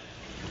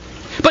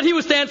 But he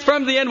who stands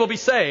firm to the end will be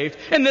saved.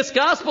 In this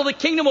gospel, the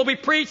kingdom will be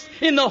preached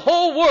in the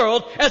whole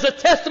world as a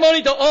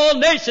testimony to all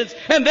nations.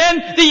 And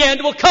then the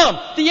end will come.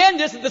 The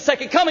end isn't the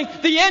second coming.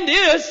 The end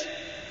is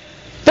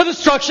the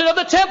destruction of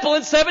the temple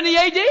in 70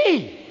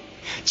 AD.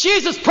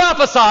 Jesus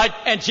prophesied,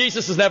 and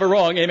Jesus is never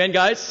wrong, amen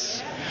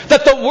guys,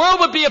 that the world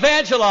would be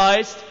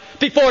evangelized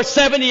before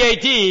 70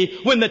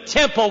 AD when the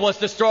temple was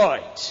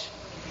destroyed.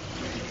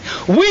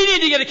 We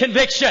need to get a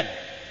conviction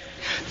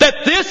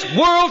that this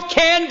world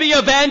can be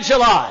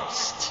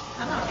evangelized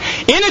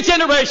in a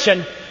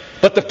generation,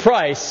 but the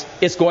price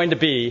is going to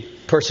be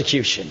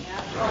persecution.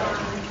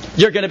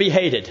 You're going to be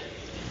hated.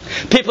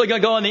 People are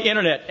going to go on the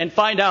internet and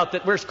find out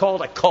that we're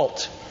called a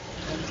cult.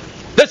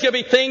 There's going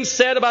to be things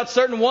said about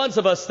certain ones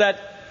of us that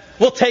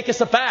will take us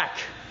aback.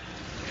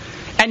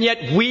 And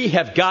yet we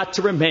have got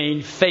to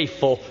remain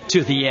faithful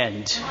to the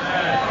end.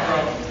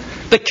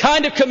 The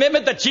kind of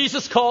commitment that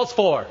Jesus calls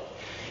for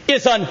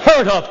is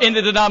unheard of in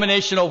the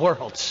denominational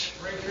world.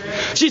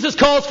 Jesus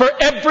calls for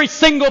every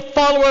single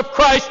follower of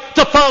Christ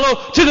to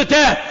follow to the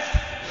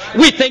death.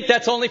 We think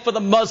that's only for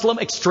the Muslim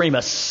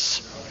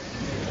extremists.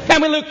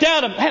 And we look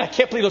down and, man, I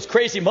can't believe those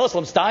crazy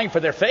Muslims dying for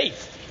their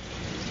faith.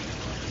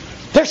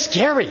 They're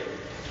scary.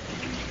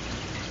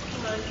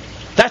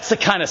 That's the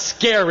kind of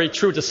scary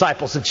true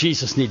disciples of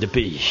Jesus need to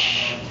be.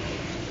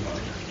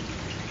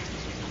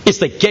 It's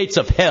the gates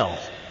of hell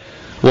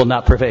will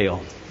not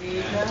prevail.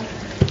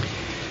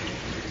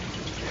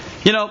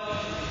 You know,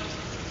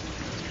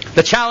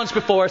 the challenge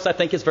before us, I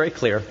think, is very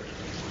clear.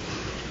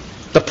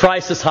 The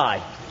price is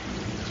high.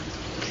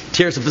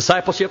 Tears of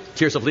discipleship,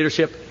 tears of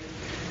leadership,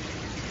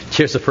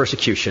 tears of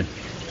persecution.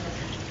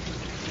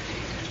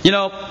 You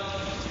know,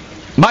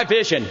 my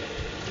vision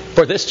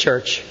for this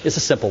church is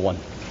a simple one.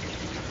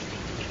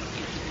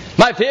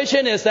 My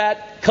vision is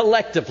that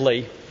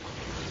collectively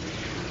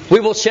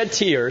we will shed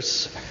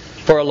tears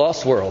for a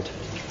lost world,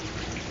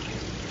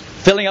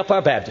 filling up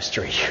our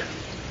baptistry.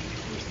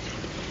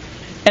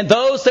 And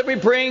those that we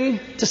bring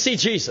to see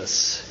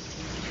Jesus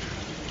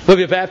will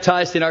be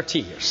baptized in our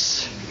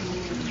tears.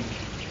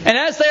 And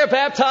as they are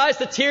baptized,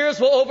 the tears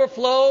will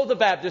overflow the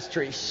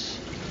baptistries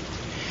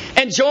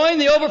and join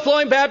the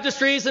overflowing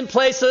baptistries in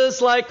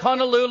places like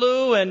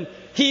Honolulu and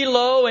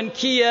Hilo and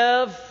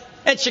Kiev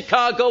and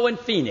Chicago and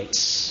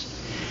Phoenix.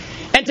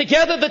 And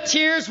together the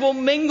tears will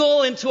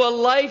mingle into a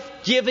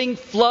life-giving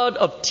flood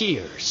of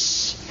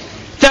tears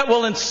that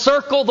will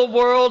encircle the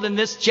world in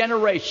this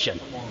generation,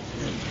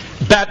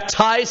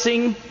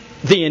 baptizing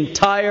the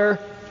entire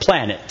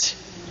planet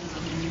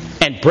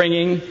and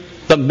bringing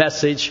the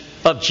message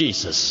of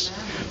Jesus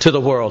to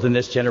the world in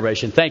this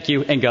generation. Thank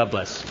you, and God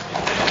bless.